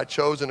choose me, but I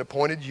chose and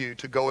appointed you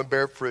to go and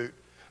bear fruit,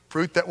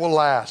 fruit that will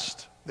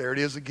last. There it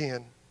is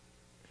again.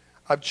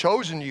 I've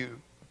chosen you,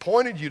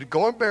 appointed you to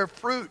go and bear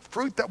fruit,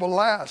 fruit that will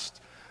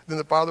last. Then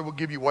the Father will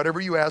give you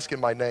whatever you ask in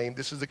my name.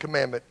 This is the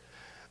commandment,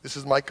 This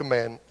is my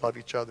command, love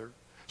each other.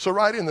 So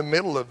right in the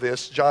middle of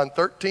this, John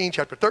 13,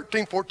 chapter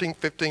 13, 14,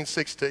 15,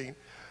 16,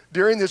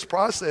 during this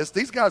process,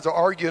 these guys are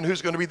arguing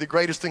who's going to be the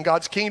greatest in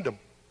God's kingdom.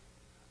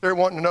 They're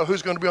wanting to know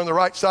who's going to be on the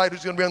right side,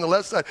 who's going to be on the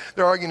left side.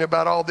 They're arguing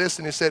about all this,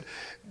 and he said,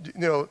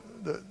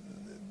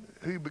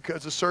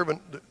 because the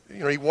servant,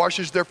 he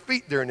washes their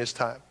feet during this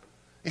time.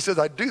 He says,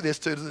 I do this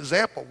to the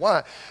example.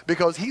 Why?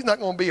 Because he's not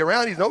going to be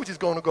around. He knows he's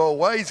going to go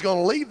away. He's going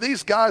to leave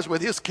these guys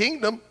with his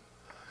kingdom,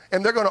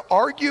 and they're going to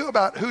argue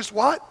about who's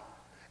what,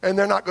 and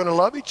they're not going to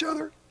love each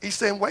other. He's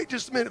saying, wait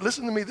just a minute,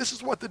 listen to me. This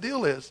is what the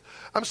deal is.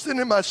 I'm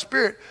sending my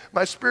spirit.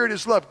 My spirit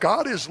is love.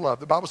 God is love.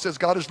 The Bible says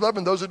God is love,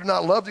 and those who do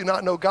not love do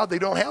not know God. They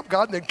don't have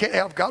God, and they can't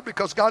have God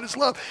because God is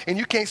love. And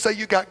you can't say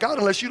you got God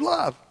unless you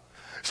love.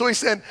 So he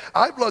said,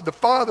 I've loved the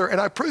Father,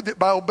 and I proved it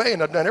by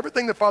obeying. I've done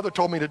everything the Father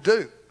told me to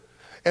do.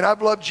 And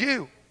I've loved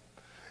you.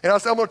 And I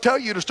said, I'm going to tell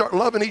you to start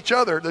loving each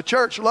other. The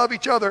church, love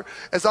each other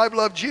as I've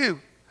loved you.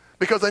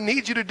 Because I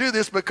need you to do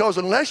this, because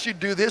unless you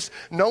do this,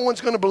 no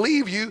one's going to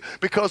believe you,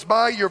 because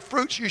by your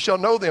fruits you shall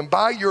know them.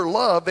 By your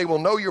love they will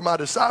know you're my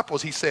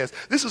disciples, he says.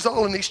 This is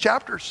all in these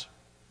chapters.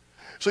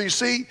 So you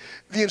see,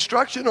 the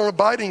instruction on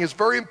abiding is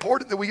very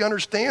important that we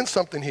understand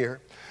something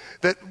here.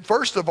 That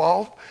first of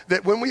all,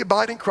 that when we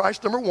abide in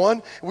Christ, number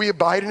one, we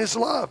abide in his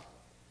love.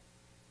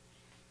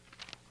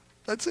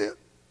 That's it.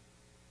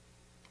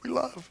 We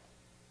love.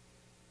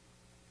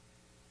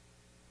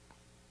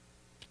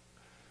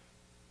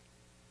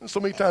 And so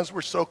many times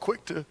we're so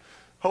quick to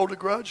hold a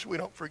grudge, we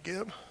don't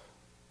forgive.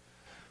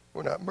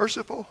 We're not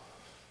merciful.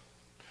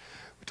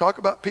 We talk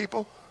about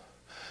people.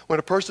 When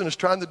a person is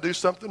trying to do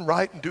something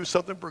right and do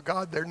something for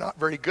God, they're not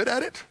very good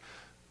at it.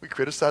 We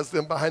criticize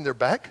them behind their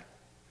back.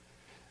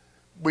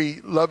 We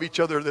love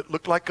each other that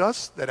look like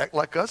us, that act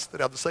like us,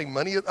 that have the same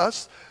money as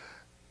us.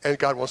 And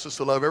God wants us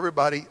to love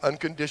everybody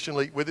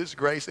unconditionally with his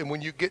grace. And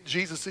when you get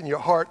Jesus in your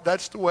heart,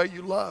 that's the way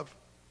you love.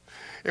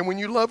 And when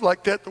you love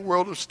like that, the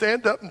world will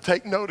stand up and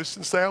take notice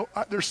and say, oh,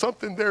 there's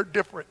something there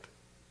different.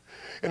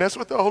 And that's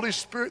what the Holy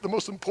Spirit, the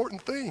most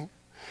important thing,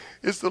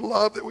 is the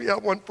love that we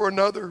have one for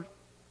another.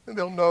 And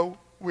they'll know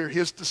we're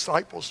his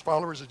disciples,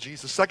 followers of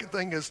Jesus. Second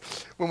thing is,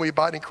 when we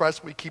abide in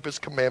Christ, we keep his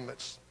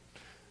commandments.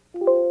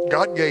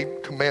 God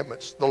gave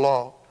commandments, the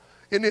law.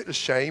 Isn't it a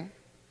shame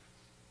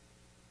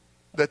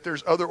that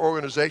there's other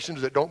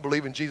organizations that don't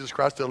believe in Jesus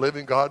Christ, that live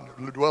in God,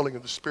 dwelling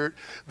in the Spirit,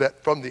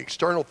 that from the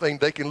external thing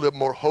they can live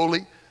more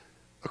holy,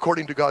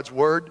 according to God's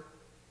word,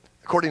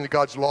 according to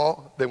God's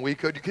law, than we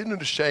could? You isn't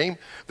it a shame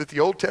that the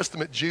Old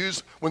Testament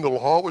Jews, when the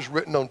law was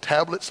written on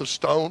tablets of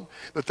stone,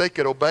 that they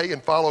could obey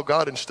and follow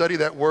God and study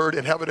that word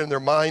and have it in their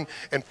mind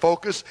and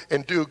focus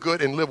and do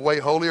good and live way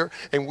holier?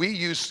 And we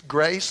use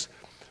grace,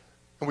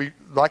 and we,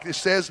 like it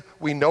says,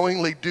 we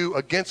knowingly do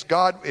against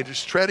God. It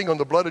is treading on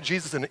the blood of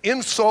Jesus and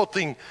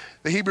insulting,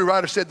 the Hebrew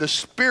writer said, the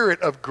Spirit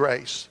of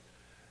grace.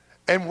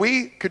 And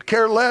we could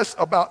care less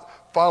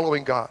about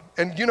following God.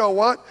 And you know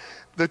what?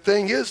 The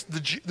thing is,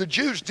 the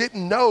Jews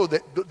didn't know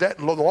that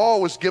law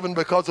was given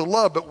because of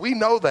love, but we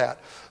know that.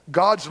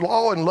 God's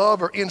law and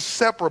love are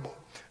inseparable.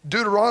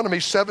 Deuteronomy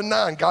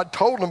 7:9, God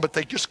told them, but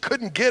they just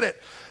couldn't get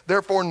it.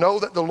 Therefore know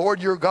that the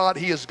Lord your God,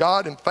 he is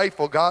God and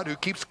faithful God, who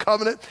keeps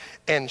covenant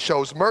and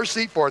shows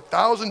mercy for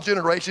 1,000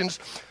 generations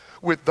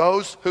with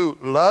those who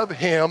love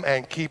him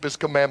and keep his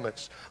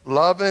commandments.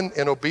 Loving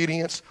and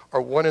obedience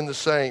are one and the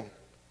same.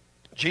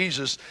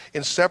 Jesus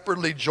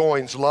inseparably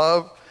joins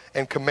love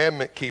and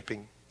commandment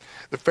keeping.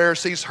 The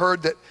Pharisees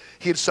heard that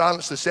he had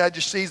silenced the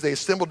Sadducees. They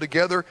assembled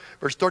together,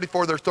 verse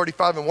 34, verse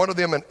 35, and one of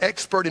them, an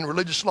expert in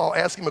religious law,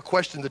 asked him a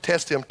question to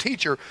test him.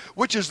 Teacher,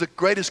 which is the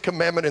greatest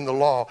commandment in the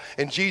law?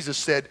 And Jesus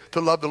said,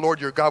 to love the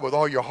Lord your God with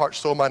all your heart,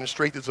 soul, mind, and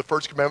strength is the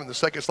first commandment. The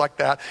second is like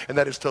that, and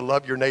that is to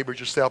love your neighbors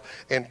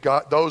yourself. And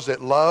God, those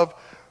that love,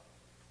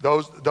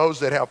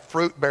 those that have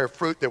fruit, bear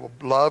fruit, they will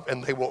love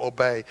and they will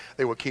obey.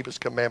 They will keep his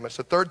commandments.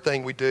 The third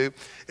thing we do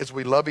is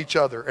we love each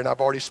other. And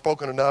I've already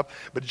spoken enough,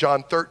 but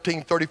John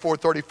 13, 34,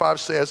 35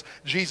 says,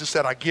 Jesus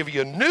said, I give you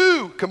a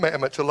new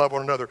commandment to love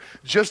one another.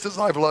 Just as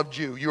I've loved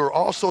you, you are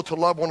also to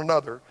love one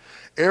another.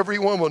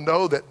 Everyone will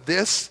know by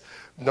this,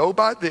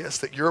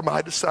 that you're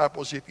my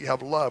disciples if you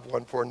have love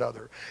one for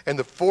another. And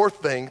the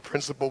fourth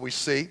principle we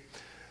see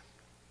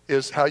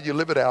is how you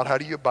live it out, how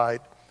do you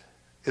abide,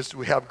 is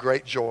we have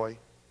great joy.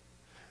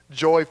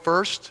 Joy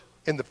first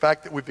in the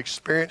fact that we've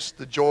experienced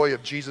the joy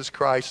of Jesus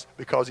Christ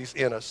because he's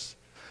in us.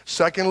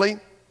 Secondly,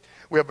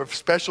 we have a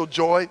special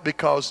joy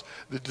because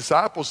the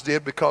disciples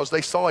did, because they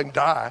saw him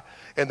die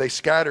and they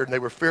scattered and they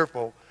were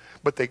fearful,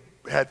 but they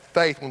had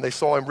faith when they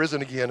saw him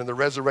risen again, and the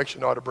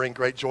resurrection ought to bring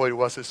great joy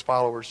to us as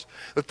followers.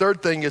 The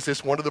third thing is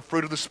this, one of the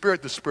fruit of the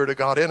Spirit of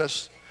God in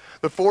us.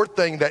 The fourth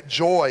thing that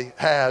joy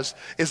has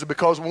is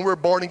because when we're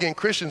born again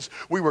Christians,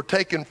 we were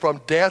taken from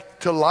death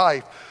to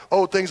life.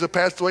 Old things have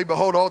passed away,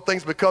 behold, all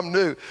things become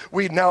new.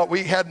 We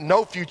had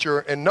no future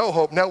and no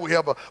hope. Now we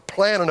have a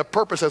plan and a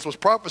purpose as was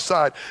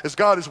prophesied as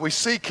God, as we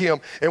seek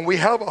him, and we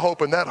have a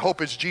hope, and that hope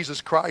is Jesus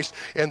Christ.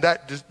 And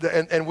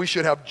we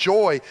should have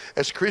joy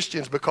as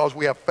Christians because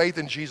we have faith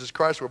in Jesus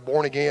Christ. We're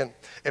born again.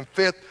 And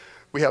fifth,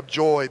 We have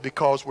joy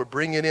because we're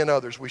bringing in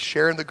others. We're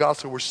sharing the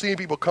gospel. We're seeing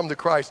people come to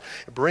Christ.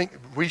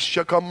 We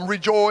shall come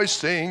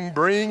rejoicing,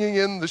 bringing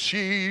in the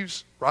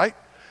sheaves, right?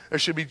 There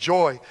should be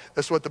joy.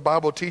 That's what the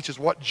Bible teaches,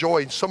 what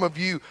joy. And some of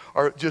you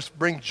are just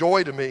bring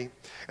joy to me.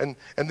 And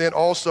then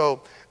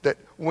also that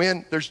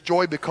when there's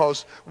joy,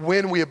 because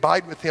when we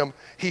abide with him,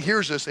 he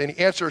hears us and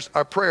he answers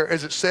our prayer.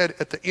 As it said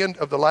at the end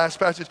of the last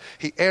passage,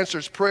 he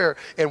answers prayer.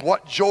 And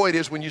what joy it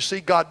is when you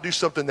see God do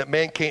something that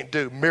man can't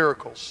do,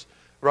 miracles,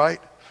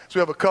 right? So we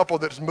have a couple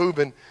that's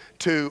moving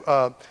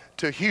to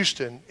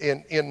Houston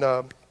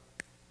in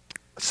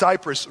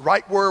Cyprus,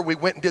 right where we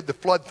went and did the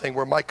flood thing,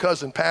 where my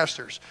cousin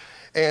pastors.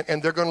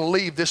 And they're going to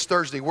leave this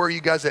Thursday. Where are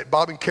you guys at?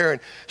 Bob and Karen,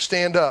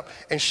 stand up.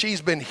 And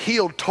she's been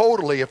healed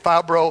totally of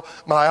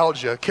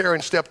fibromyalgia. Karen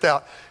stepped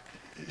out.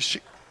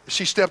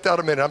 She stepped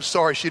out a minute. I'm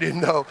sorry, she didn't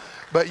know.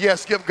 But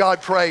yes, give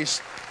God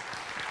praise.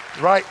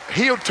 Right?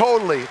 Healed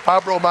totally,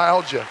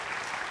 fibromyalgia.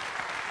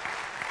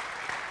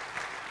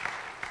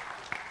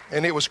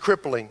 And it was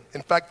crippling.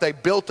 In fact, they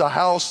built a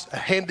house, a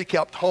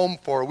handicapped home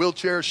for a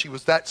wheelchair. She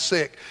was that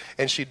sick,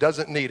 and she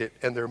doesn't need it.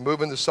 And they're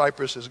moving to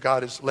Cyprus as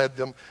God has led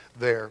them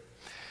there.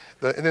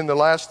 And then the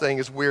last thing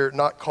is we're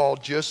not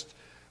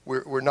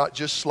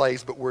just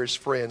slaves, but we're his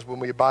friends. When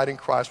we abide in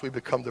Christ, we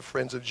become the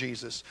friends of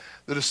Jesus.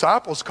 The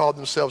disciples called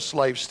themselves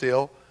slaves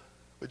still,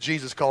 but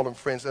Jesus called them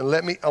friends. And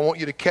I want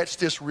you to catch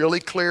this really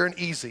clear and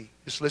easy.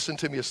 Just listen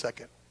to me a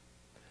second.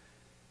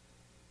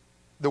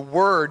 The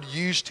word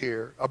used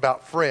here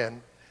about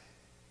friend,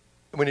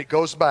 when it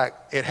goes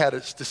back, it had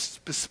a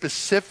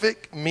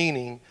specific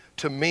meaning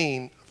to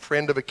mean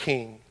friend of a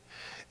king.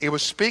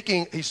 He's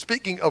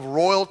speaking of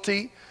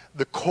royalty,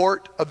 the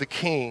court of the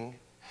king,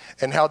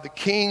 and how the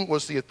king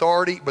was the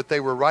authority, but they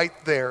were right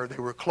there, they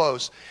were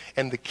close,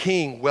 and the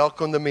king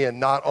welcomed them in,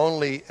 not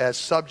only as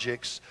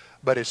subjects,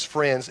 but as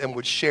friends, and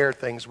would share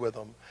things with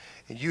them.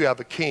 And you have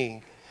a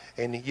king,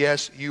 and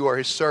yes, you are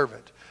his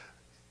servant.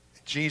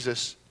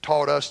 Jesus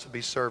taught us to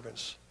be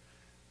servants,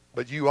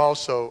 but you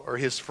also are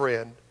his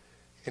friend,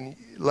 and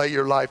lay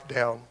your life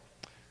down.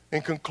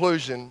 In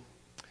conclusion,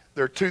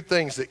 there are two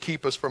things that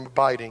keep us from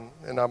abiding,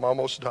 and I'm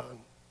almost done.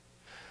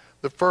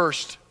 The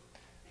first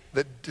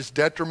that is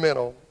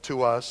detrimental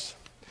to us,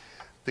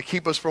 to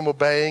keep us from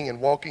obeying and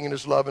walking in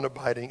his love and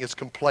abiding, is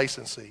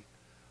complacency,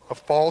 a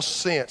false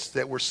sense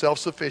that we're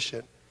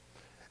self-sufficient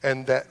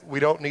and that we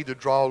don't need to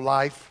draw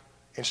life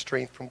and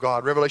strength from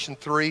God. Revelation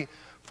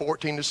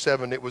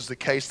 3:14-7, it was the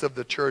case of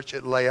the church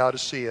at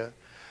Laodicea.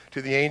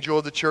 To the angel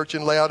of the church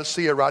in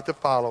Laodicea write the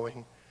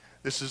following.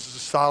 This is a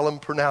solemn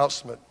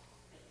pronouncement.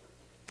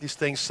 These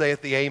things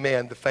saith the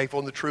Amen, the faithful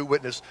and the true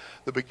witness,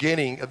 the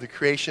beginning of the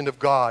creation of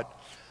God.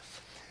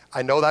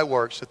 I know thy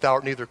works, that thou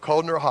art neither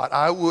cold nor hot.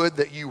 I would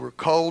that you were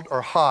cold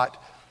or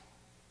hot,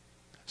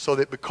 so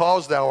that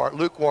because thou art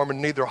lukewarm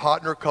and neither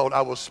hot nor cold,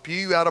 I will spew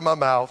you out of my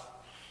mouth.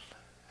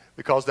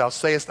 Because thou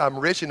sayest, I'm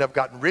rich and have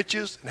gotten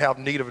riches and have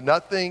need of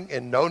nothing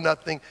and know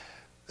nothing,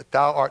 that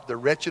thou art the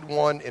wretched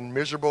one and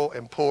miserable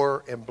and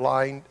poor and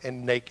blind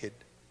and naked.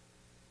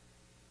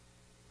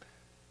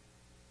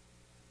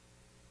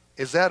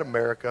 Is that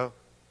America?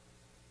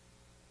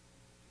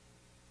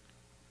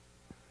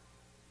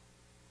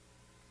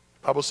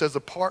 The Bible says,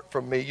 apart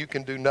from me, you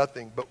can do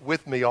nothing, but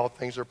with me all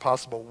things are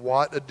possible.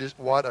 What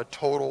a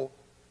total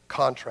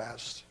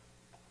contrast.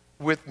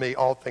 With me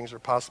all things are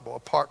possible.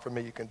 Apart from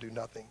me, you can do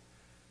nothing.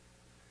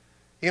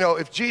 You know,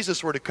 if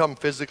Jesus were to come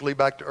physically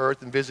back to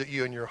earth and visit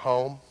you in your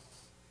home,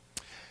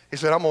 he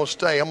said, I'm going to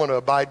stay. I'm going to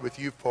abide with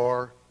you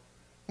I'm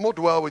going to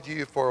dwell with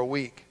you for a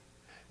week.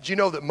 Did you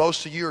know that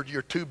most of you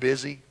you're too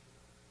busy?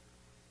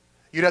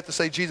 You'd have to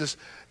say, Jesus,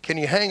 can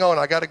you hang on?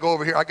 I got to go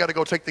over here. I got to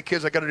go take the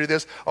kids. I got to do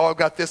this. Oh, I've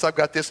got this. I've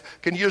got this.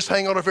 Can you just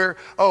hang on over here?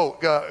 Oh,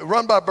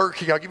 run by Burger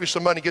King. I'll give you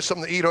some money. Get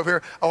something to eat over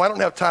here. Oh, I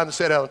don't have time to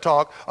sit down and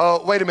talk.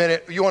 Oh, wait a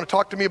minute. You want to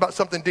talk to me about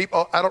something deep?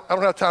 Oh, I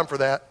don't have time for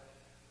that.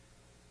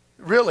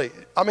 Really?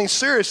 I mean,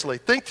 seriously,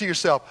 think to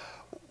yourself,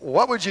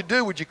 what would you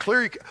do? Would you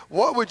clear your,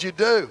 what would you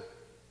do?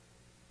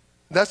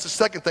 That's the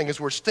second thing, is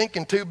we're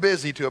stinking too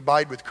busy to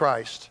abide with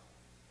Christ.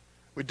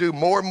 We do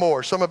more and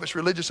more. Some of it's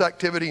religious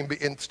activity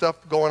and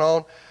stuff going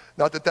on.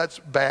 Not that that's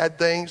bad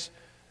things,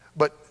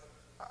 but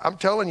I'm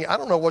telling you, I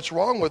don't know what's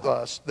wrong with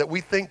us, that we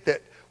think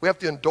that we have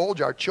to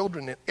indulge our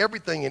children in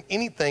everything and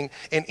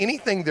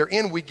anything they're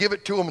in, we give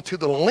it to them to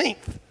the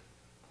length.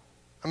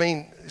 I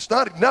mean, it's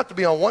not enough to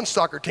be on one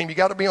soccer team. You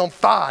got to be on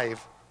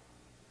 5.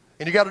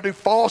 And you got to do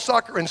fall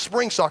soccer and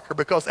spring soccer,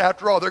 because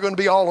after all, they're going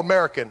to be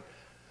All-American.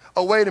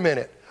 Oh, wait a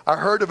minute. I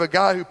heard of a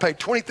guy who paid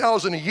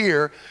 $20,000 a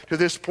year to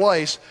this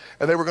place,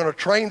 and they were going to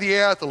train the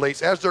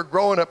athletes as they're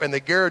growing up, and they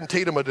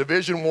guaranteed them a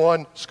Division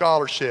I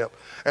scholarship.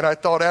 And I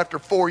thought, after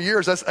 4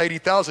 years, that's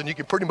 $80,000. You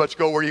can pretty much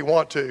go where you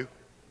want to.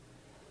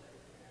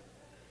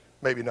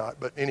 Maybe not,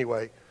 but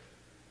anyway.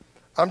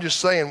 I'm just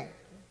saying,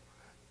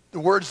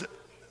 the words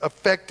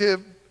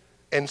effective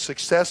and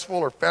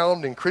successful are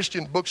found in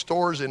Christian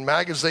bookstores and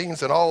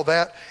magazines and all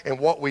that, and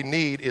what we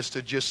need is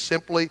to just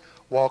simply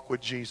walk with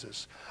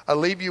Jesus. I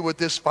leave you with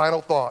this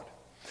final thought.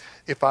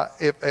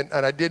 And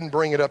I didn't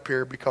bring it up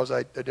here because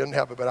I didn't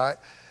have it,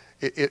 but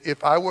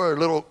If I were a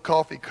little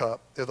coffee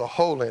cup, there's a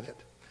hole in it.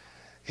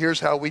 Here's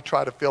how we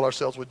try to fill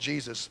ourselves with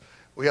Jesus.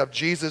 We have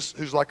Jesus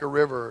who's like a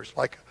river,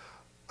 like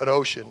an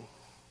ocean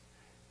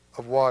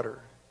of water.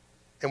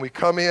 And we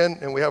come in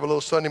and we have a little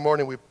Sunday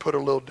morning, we put a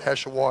little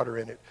dash of water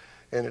in it,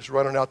 and it's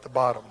running out the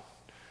bottom.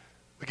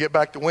 We get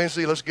back to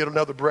Wednesday, let's get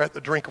another breath,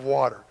 a drink of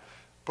water.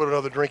 Put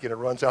another drink in, it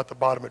runs out the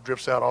bottom, it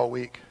drips out all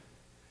week.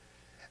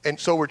 And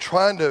so we're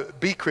trying to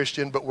be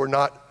Christian, but we're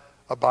not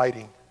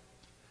abiding.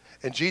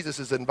 And Jesus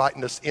is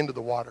inviting us into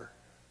the water.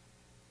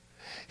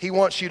 He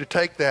wants you to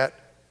take that,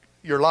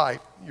 your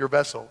life, your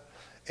vessel,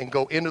 and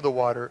go into the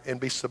water and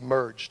be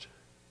submerged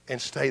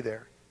and stay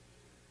there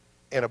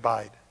and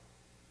abide.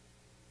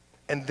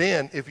 And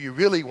then if you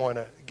really want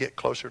to get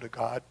closer to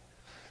God,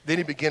 then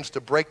he begins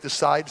to break the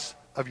sides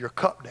of your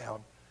cup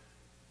down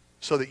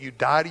so that you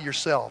die to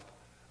yourself.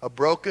 A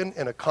broken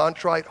and a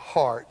contrite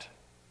heart,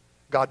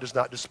 God does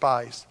not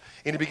despise.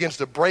 And he begins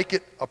to break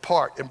it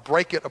apart and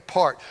break it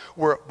apart,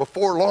 where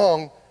before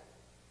long,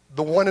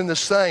 the one and the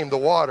same, the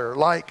water,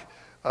 like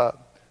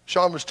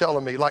Sean was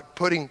telling me, like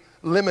putting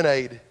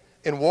lemonade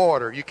in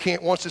water. You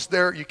can't, once it's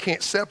there, you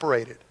can't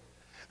separate it.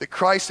 That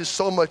Christ is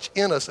so much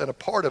in us and a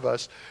part of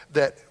us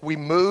that we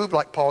move,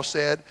 like Paul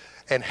said,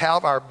 and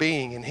have our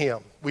being in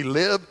him. We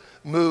live,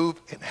 move,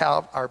 and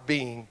have our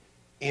being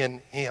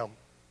in him.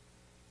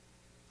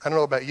 I don't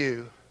know about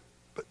you,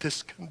 but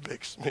this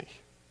convicts me.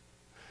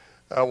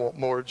 I want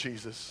more of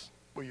Jesus.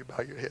 Will you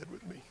bow your head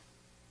with me?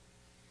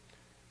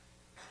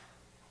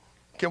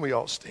 Can we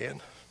all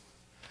stand?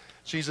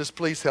 Jesus,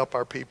 please help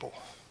our people.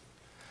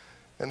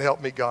 And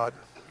help me, God.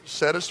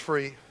 Set us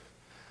free.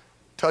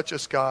 Touch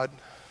us, God.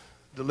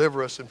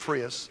 Deliver us and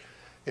free us.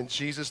 In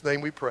Jesus'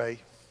 name we pray.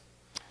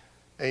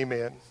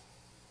 Amen.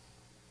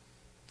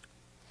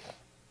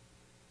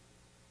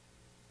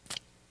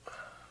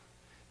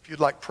 If you'd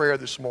like prayer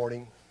this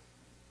morning,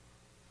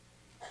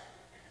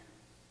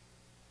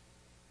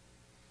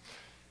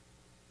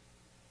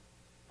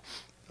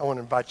 I want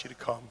to invite you to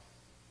come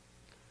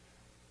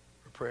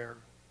for prayer.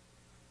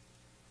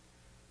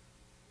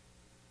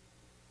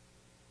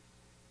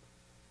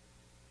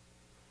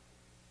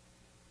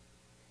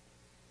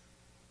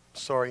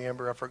 Sorry,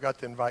 Amber, I forgot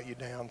to invite you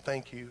down.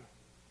 Thank you.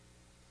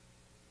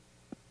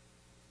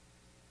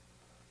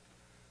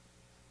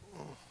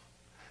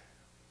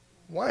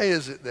 Why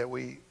is it that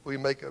we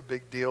make a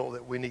big deal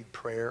that we need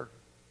prayer?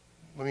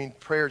 I mean,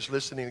 prayer is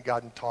listening to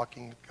God and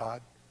talking to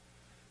God.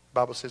 The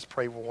Bible says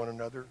pray for one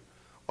another.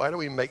 Why do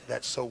we make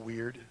that so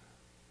weird?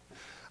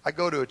 I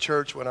go to a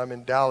church when I'm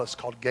in Dallas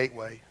called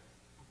Gateway.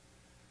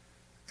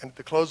 And at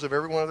the close of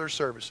every one of their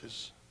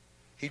services,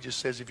 he just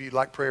says, if you'd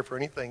like prayer for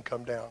anything,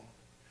 come down.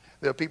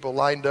 There are people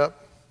lined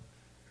up.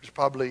 There's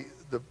probably,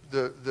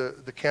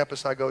 the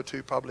campus I go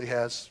to probably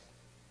has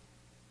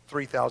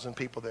 3,000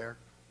 people there.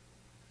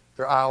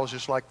 There are aisles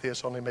just like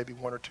this, only maybe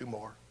one or two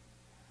more.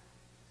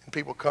 And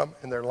people come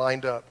and they're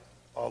lined up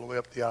all the way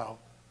up the aisle.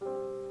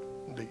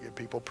 And they get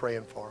people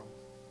praying for them.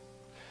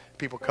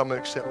 People come and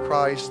accept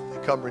Christ.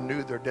 They come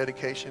renew their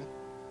dedication.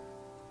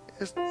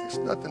 It's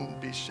nothing to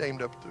be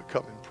ashamed of to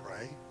come and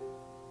pray.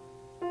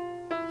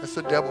 That's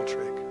the devil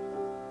trick.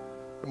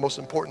 The most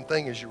important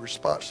thing is your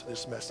response to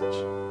this message.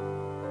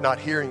 Not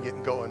hearing it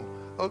and going,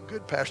 oh,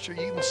 good, Pastor,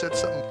 you even said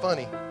something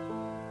funny.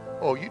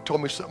 Oh, you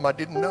told me something I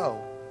didn't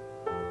know.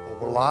 Oh,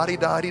 well,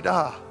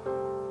 la-di-da-di-da.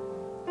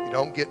 You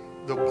don't get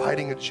the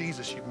abiding of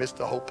Jesus, you've missed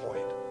the whole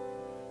point.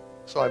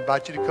 So I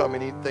invite you to come,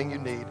 anything you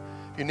need.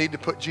 If you need to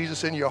put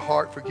Jesus in your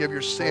heart, forgive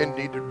your sin,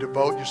 you need to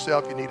devote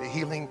yourself, you need a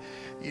healing,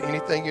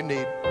 anything you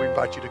need, we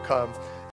invite you to come.